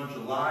makes us a bunch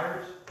of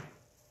liars.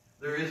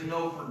 There is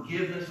no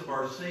forgiveness of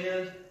our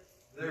sins.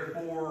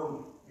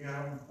 Therefore,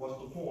 what's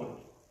the point?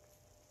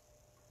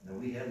 No,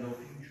 we have no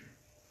future.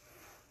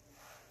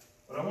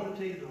 But I want to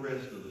tell you the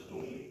rest of the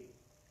story.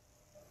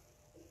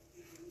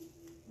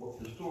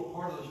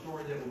 Part of the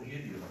story that will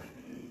give you hope.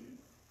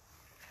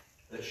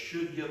 That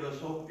should give us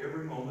hope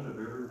every moment of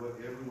every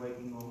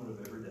waking moment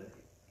of every day.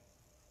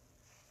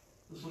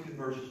 Let's look at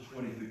verses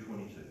 20 through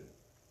 22.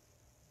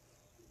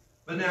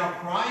 But now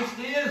Christ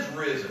is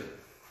risen.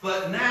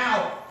 But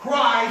now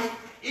Christ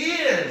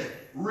is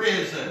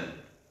risen.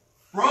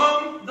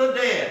 from the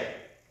dead,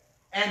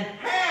 and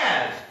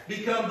has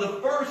become the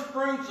first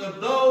fruits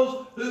of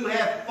those who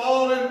have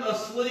fallen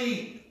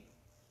asleep.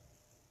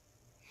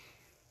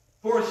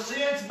 For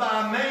since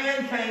by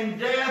man came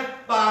death,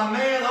 by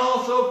man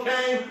also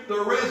came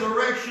the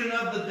resurrection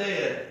of the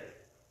dead.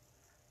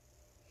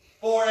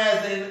 For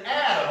as in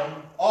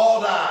Adam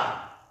all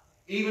die,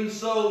 even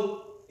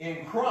so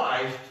in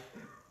Christ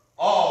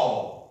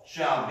all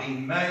shall be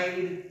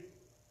made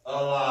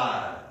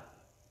alive.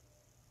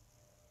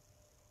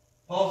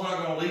 Paul's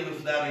not going to leave us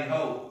without any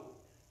hope.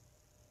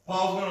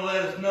 Paul's going to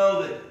let us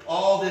know that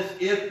all this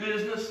if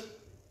business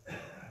is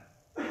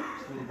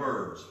for the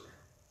birds.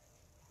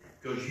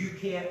 Because you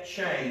can't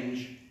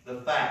change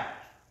the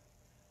fact.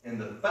 And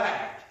the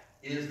fact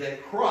is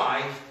that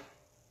Christ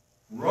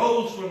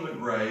rose from the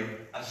grave,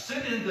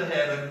 ascended into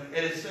heaven,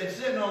 and is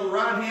sitting on the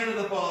right hand of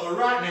the Father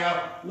right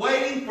now,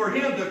 waiting for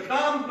him to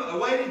come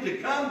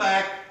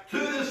back to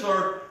this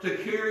earth to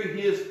carry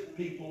his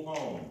people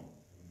home.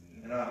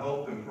 And I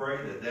hope and pray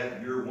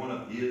that you're one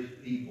of his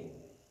people.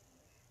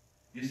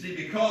 You see,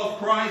 because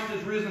Christ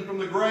is risen from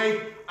the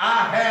grave,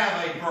 I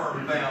have a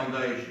firm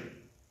foundation.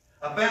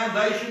 A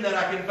foundation that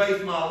I can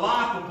base my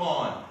life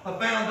upon. A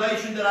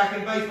foundation that I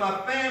can base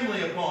my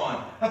family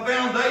upon. A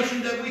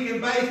foundation that we can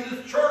base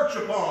this church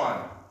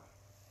upon.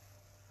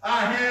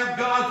 I have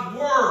God's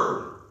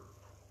Word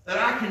that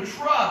I can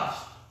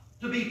trust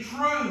to be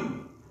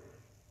true.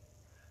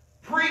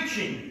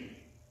 Preaching.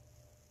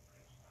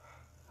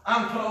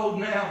 I'm told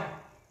now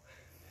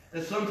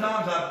that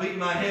sometimes I beat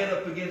my head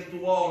up against the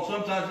wall and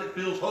sometimes it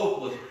feels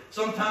hopeless.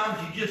 Sometimes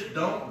you just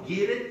don't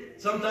get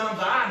it. Sometimes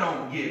I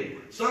don't get it.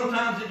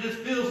 Sometimes it just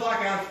feels like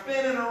I'm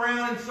spinning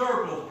around in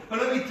circles. But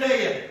let me tell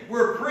you,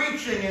 we're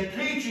preaching and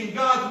teaching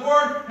God's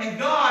Word, and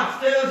God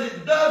says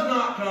it does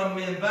not come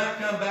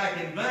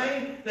back in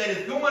vain, that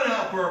it's going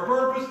out for a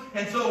purpose.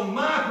 And so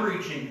my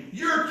preaching,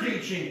 your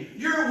teaching,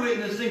 your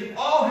witnessing,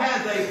 all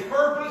has a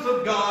purpose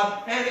of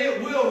God, and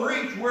it will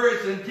reach where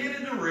it's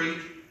intended to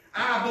reach.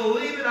 I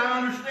believe it,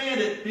 I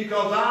understand it,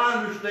 because I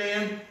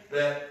understand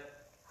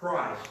that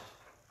Christ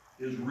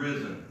is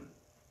risen.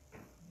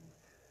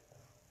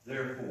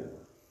 Therefore,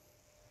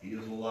 he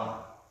is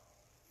alive.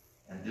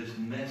 And this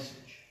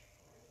message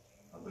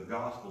of the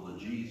gospel of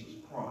Jesus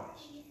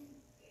Christ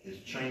is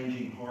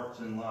changing hearts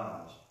and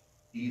lives,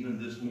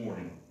 even this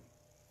morning.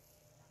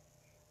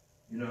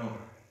 You know,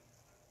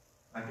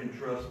 I can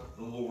trust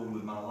the Lord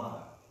with my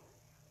life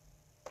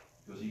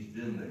because he's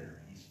been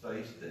there. He's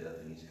faced death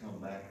and he's come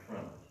back from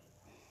it.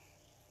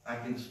 I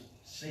can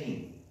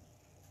sing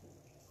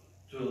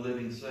to a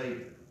living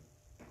Savior.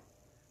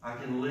 I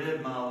can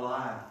live my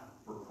life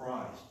for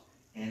Christ,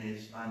 and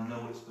I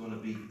know it's going to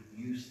be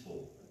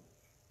useful.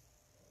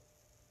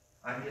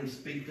 I can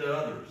speak to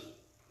others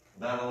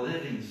about a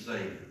living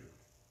Savior.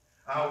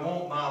 I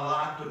want my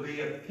life to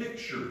be a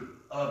picture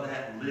of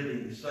that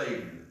living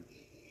Savior.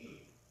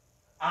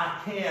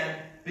 I can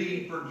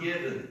be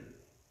forgiven.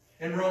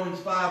 In Romans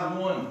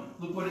 5:1,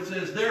 look what it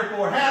says.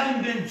 Therefore,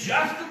 having been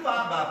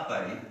justified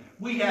by faith,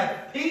 we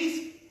have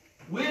peace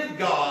with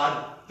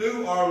God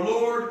through our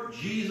Lord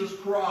Jesus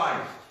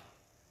Christ.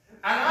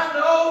 And I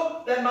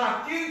know that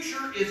my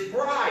future is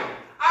bright.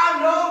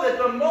 I know that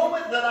the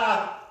moment that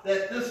I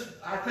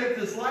take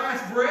this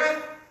last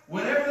breath,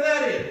 whenever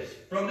that is,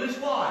 from this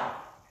life,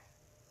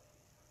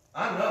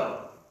 I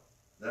know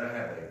that I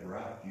have a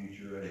bright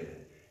future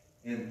ahead.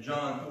 In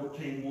John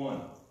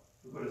 14:1,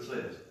 look what it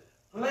says.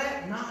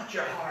 Let not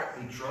your heart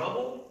be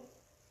troubled.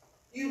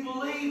 You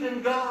believe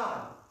in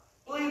God.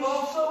 Believe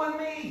also in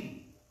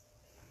me.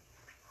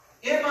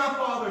 In my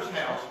Father's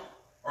house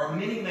are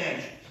many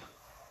mansions.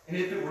 And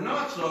if it were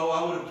not so,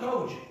 I would have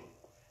told you.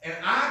 And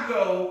I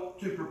go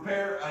to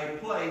prepare a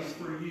place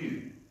for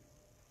you.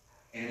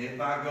 And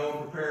if I go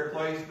and prepare a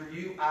place for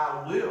you,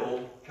 I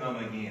will come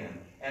again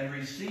and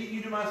receive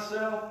you to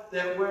myself,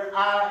 that where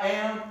I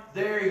am,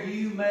 there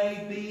you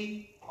may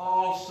be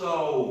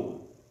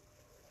also.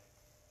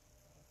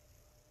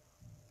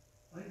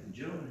 Ladies and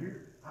gentlemen,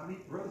 here, I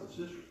meet brothers and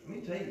sisters. Let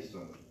me tell you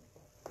something.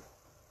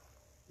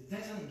 If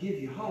that doesn't give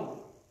you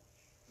hope,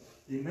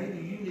 then maybe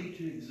you need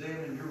to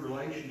examine your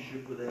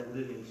relationship with that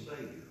living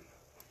Savior.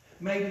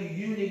 Maybe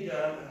you need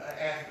to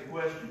ask the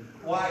question,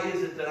 why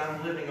is it that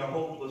I'm living a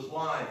hopeless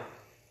life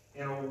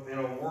in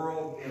a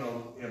world, in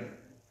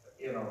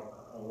a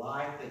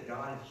life that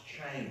God has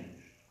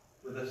changed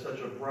with such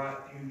a bright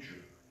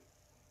future?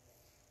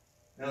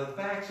 Now, the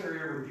facts are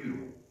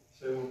irrefutable.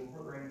 So,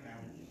 well, Brother, how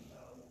do you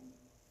know?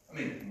 I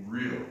mean,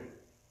 really,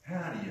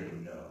 how do you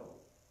know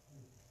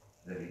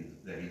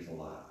that he's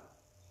alive?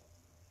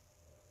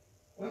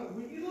 Well,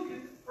 when you look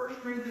at 1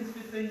 Corinthians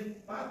 15,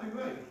 5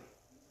 through 8,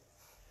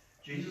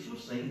 Jesus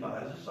was seen by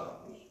his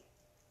disciples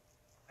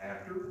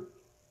after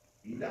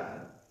he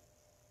died.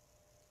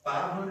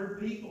 500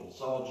 people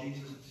saw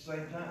Jesus at the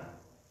same time.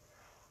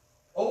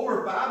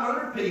 Over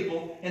 500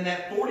 people in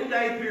that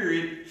 40-day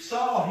period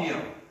saw him,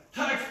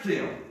 touched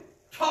him,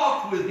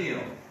 talked with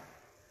him.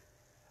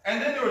 And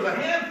then there was a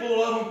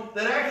handful of them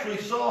that actually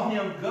saw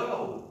him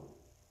go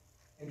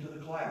into the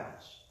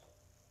clouds.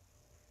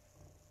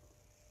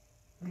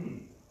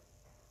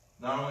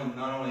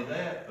 Not only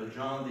that, but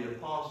John the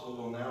Apostle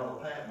on the Isle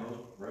of Patmos,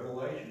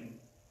 Revelation,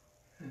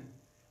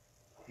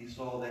 he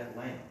saw that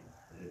lamb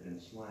that had been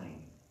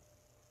slain.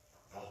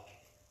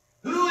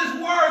 Who is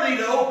worthy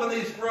to open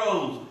these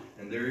scrolls?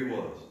 And there he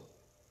was,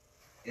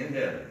 in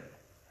heaven.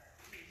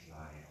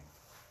 I am.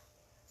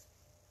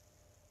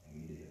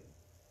 And he did.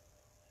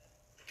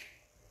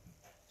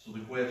 So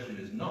the question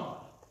is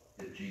not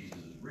if Jesus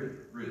is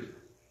risen.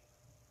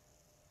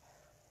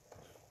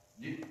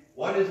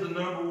 What is the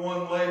number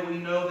one way we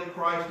know that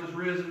Christ is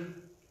risen?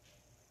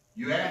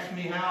 You ask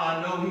me how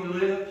I know he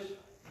lives?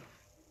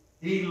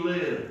 He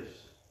lives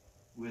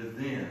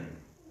within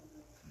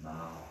my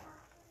heart.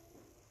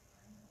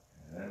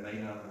 And that may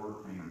not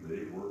work for you, but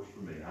it works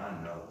for me.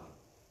 I know.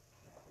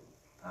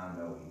 I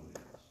know he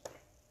lives.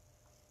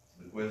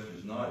 The question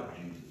is not if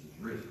Jesus is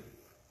risen,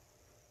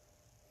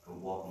 but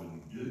what will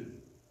you do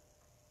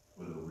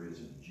with a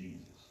risen Jesus?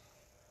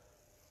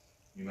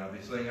 You might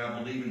be saying,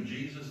 I believe in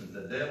Jesus, and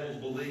the devils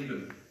believe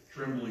and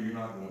tremble, you're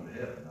not going to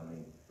heaven. I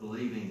mean,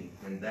 believing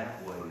in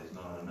that way is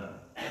not enough.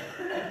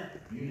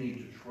 You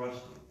need to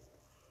trust him.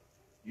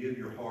 Give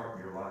your heart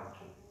and your life to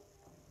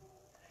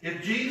him.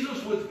 If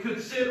Jesus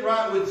would sit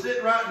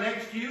right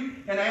next to you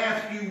and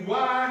ask you,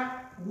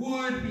 why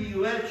would he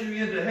let you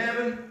into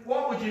heaven?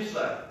 What would you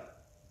say?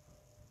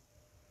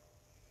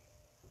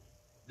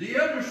 Do you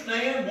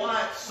understand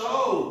why it's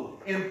so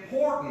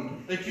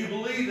important that you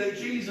believe that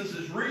Jesus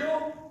is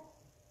real?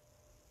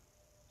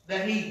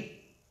 That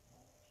he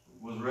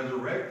was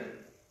resurrected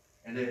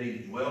and that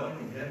he's dwelling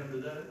in heaven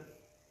today?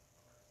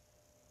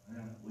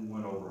 Well, we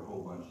went over a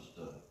whole bunch of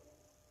stuff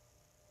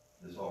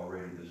this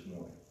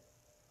morning.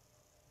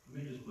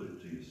 Let me just put it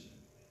to you simply.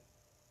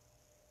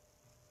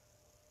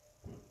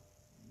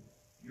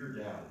 You're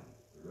doubting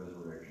the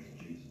resurrection of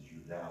Jesus.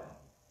 You're doubting.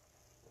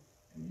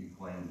 And you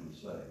claim to be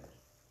saved.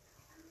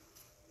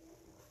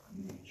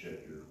 You need to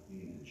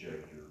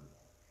check your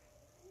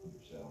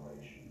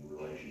salvation, your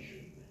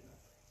relationship with him.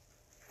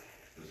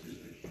 This is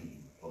the key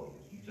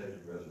focus. You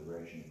take the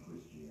resurrection and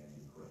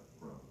Christianity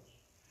crumbles.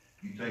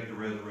 You take the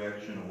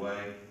resurrection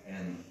away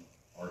and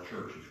our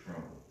churches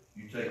crumble.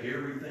 You take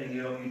everything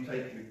else, you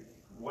take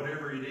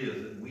whatever it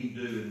is that we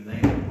do in the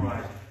name of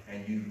Christ,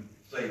 and you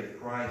say that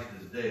Christ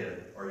is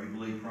dead, or you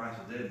believe Christ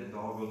is dead, and it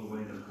all goes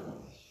away and it's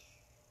pointless.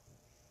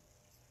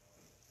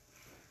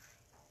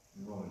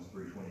 In Romans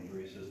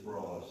 3:23 it says, for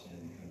all have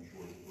sinned and come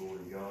short of the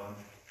glory of God.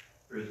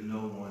 There is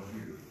no one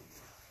here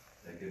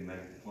that can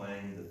make the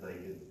claim that they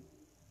could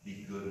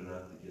be good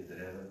enough to get to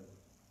heaven.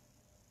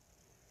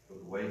 But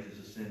the wages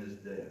of sin is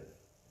death.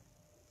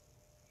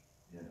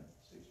 Yeah,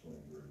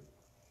 6:23.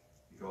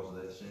 Because of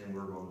that sin,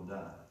 we're going to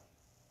die.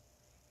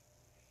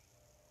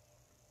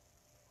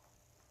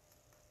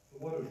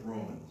 But what does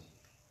Romans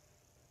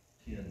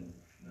 10:9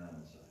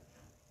 say?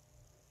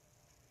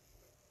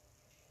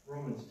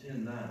 Romans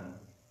 10:9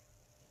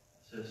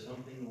 says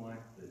something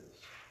like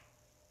this.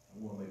 I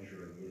want to make sure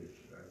I get it.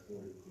 I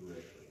quote it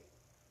correctly.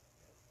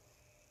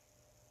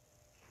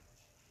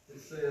 It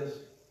says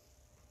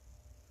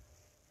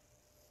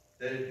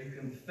that if you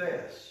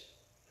confess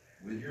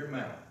with your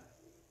mouth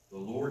the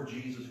Lord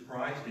Jesus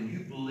Christ and you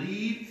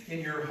believe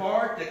in your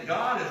heart that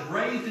God has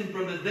raised him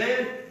from the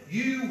dead,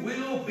 you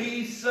will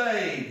be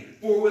saved.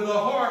 For with the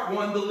heart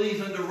one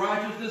believes unto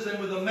righteousness, and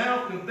with the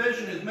mouth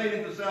confession is made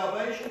unto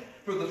salvation.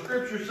 For the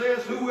Scripture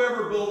says,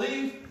 whoever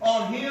believes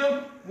on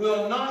him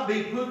will not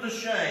be put to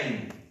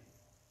shame.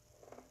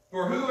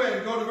 For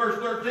whoever, go to verse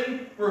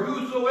 13, for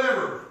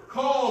whosoever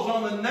calls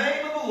on the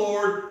name of the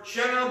Lord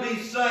shall be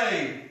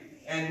saved.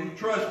 And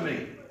trust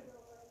me,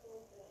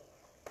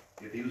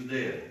 if he was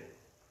dead,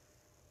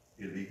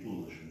 it'd be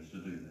foolishness to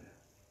do that.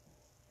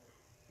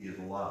 He is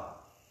alive.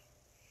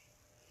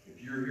 If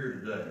you're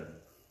here today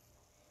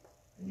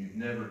and you've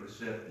never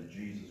accepted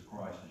Jesus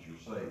Christ as your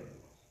Savior,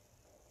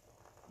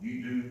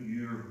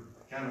 you're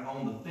kind of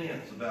on the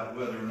fence about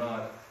whether or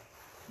not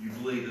you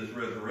believe this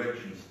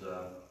resurrection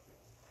stuff.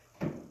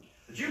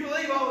 But you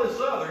believe all this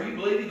other. You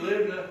believe he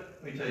lived in a...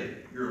 Let me tell you,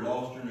 you're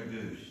lost in a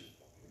goose.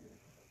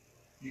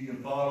 You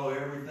can follow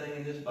everything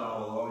in this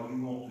Bible all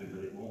you want to,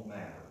 but it won't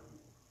matter.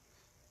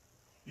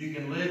 You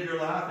can live your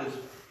life as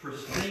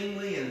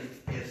pristinely and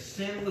as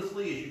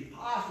sinlessly as you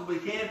possibly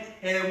can,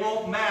 and it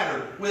won't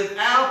matter.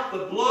 Without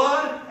the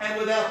blood and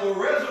without the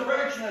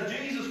resurrection of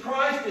Jesus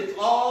Christ, it's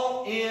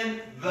all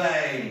in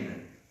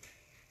vain.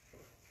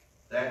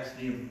 That's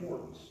the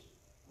importance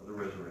of the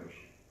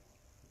resurrection.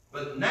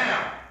 But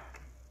now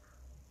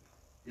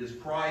is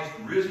Christ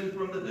risen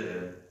from the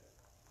dead,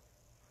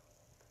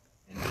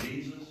 and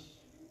Jesus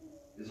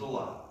is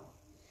alive.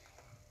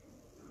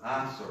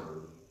 I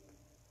serve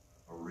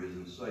a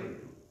risen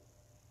Savior.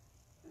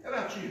 How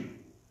about you?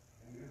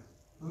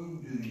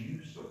 Whom do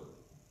you serve?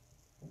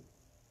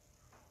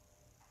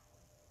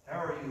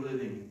 How are you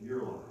living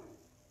your life?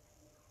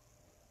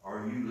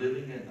 Are you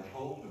living in the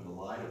hope and the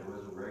light of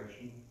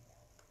resurrection?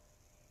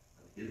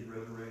 Of his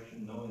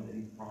resurrection, knowing that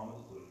he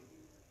promised to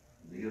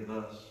give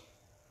us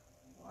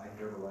life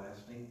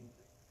everlasting?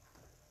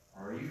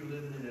 Or are you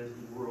living it as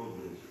the world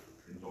lives,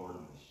 in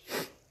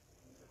darkness?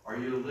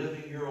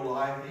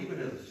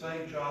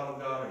 same child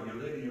of God, or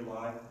you're living your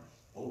life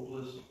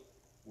hopeless,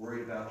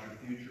 worried about your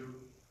future,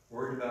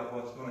 worried about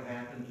what's going to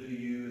happen to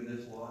you in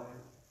this life,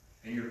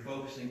 and you're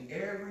focusing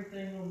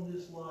everything on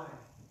this life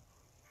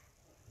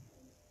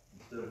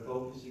instead of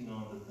focusing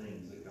on the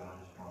things that God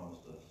has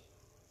promised us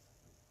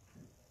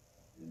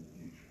in the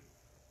future,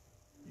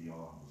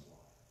 beyond this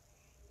life?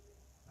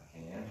 I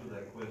can't answer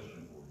that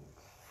question for you.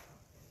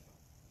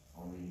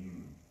 Only you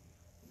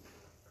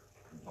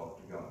can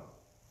talk to God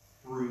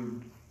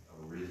through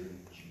a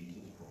risen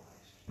Jesus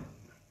Christ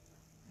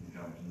and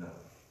come to know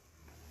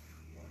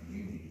what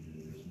you need to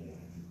do this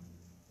morning.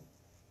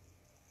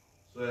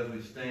 So as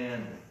we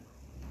stand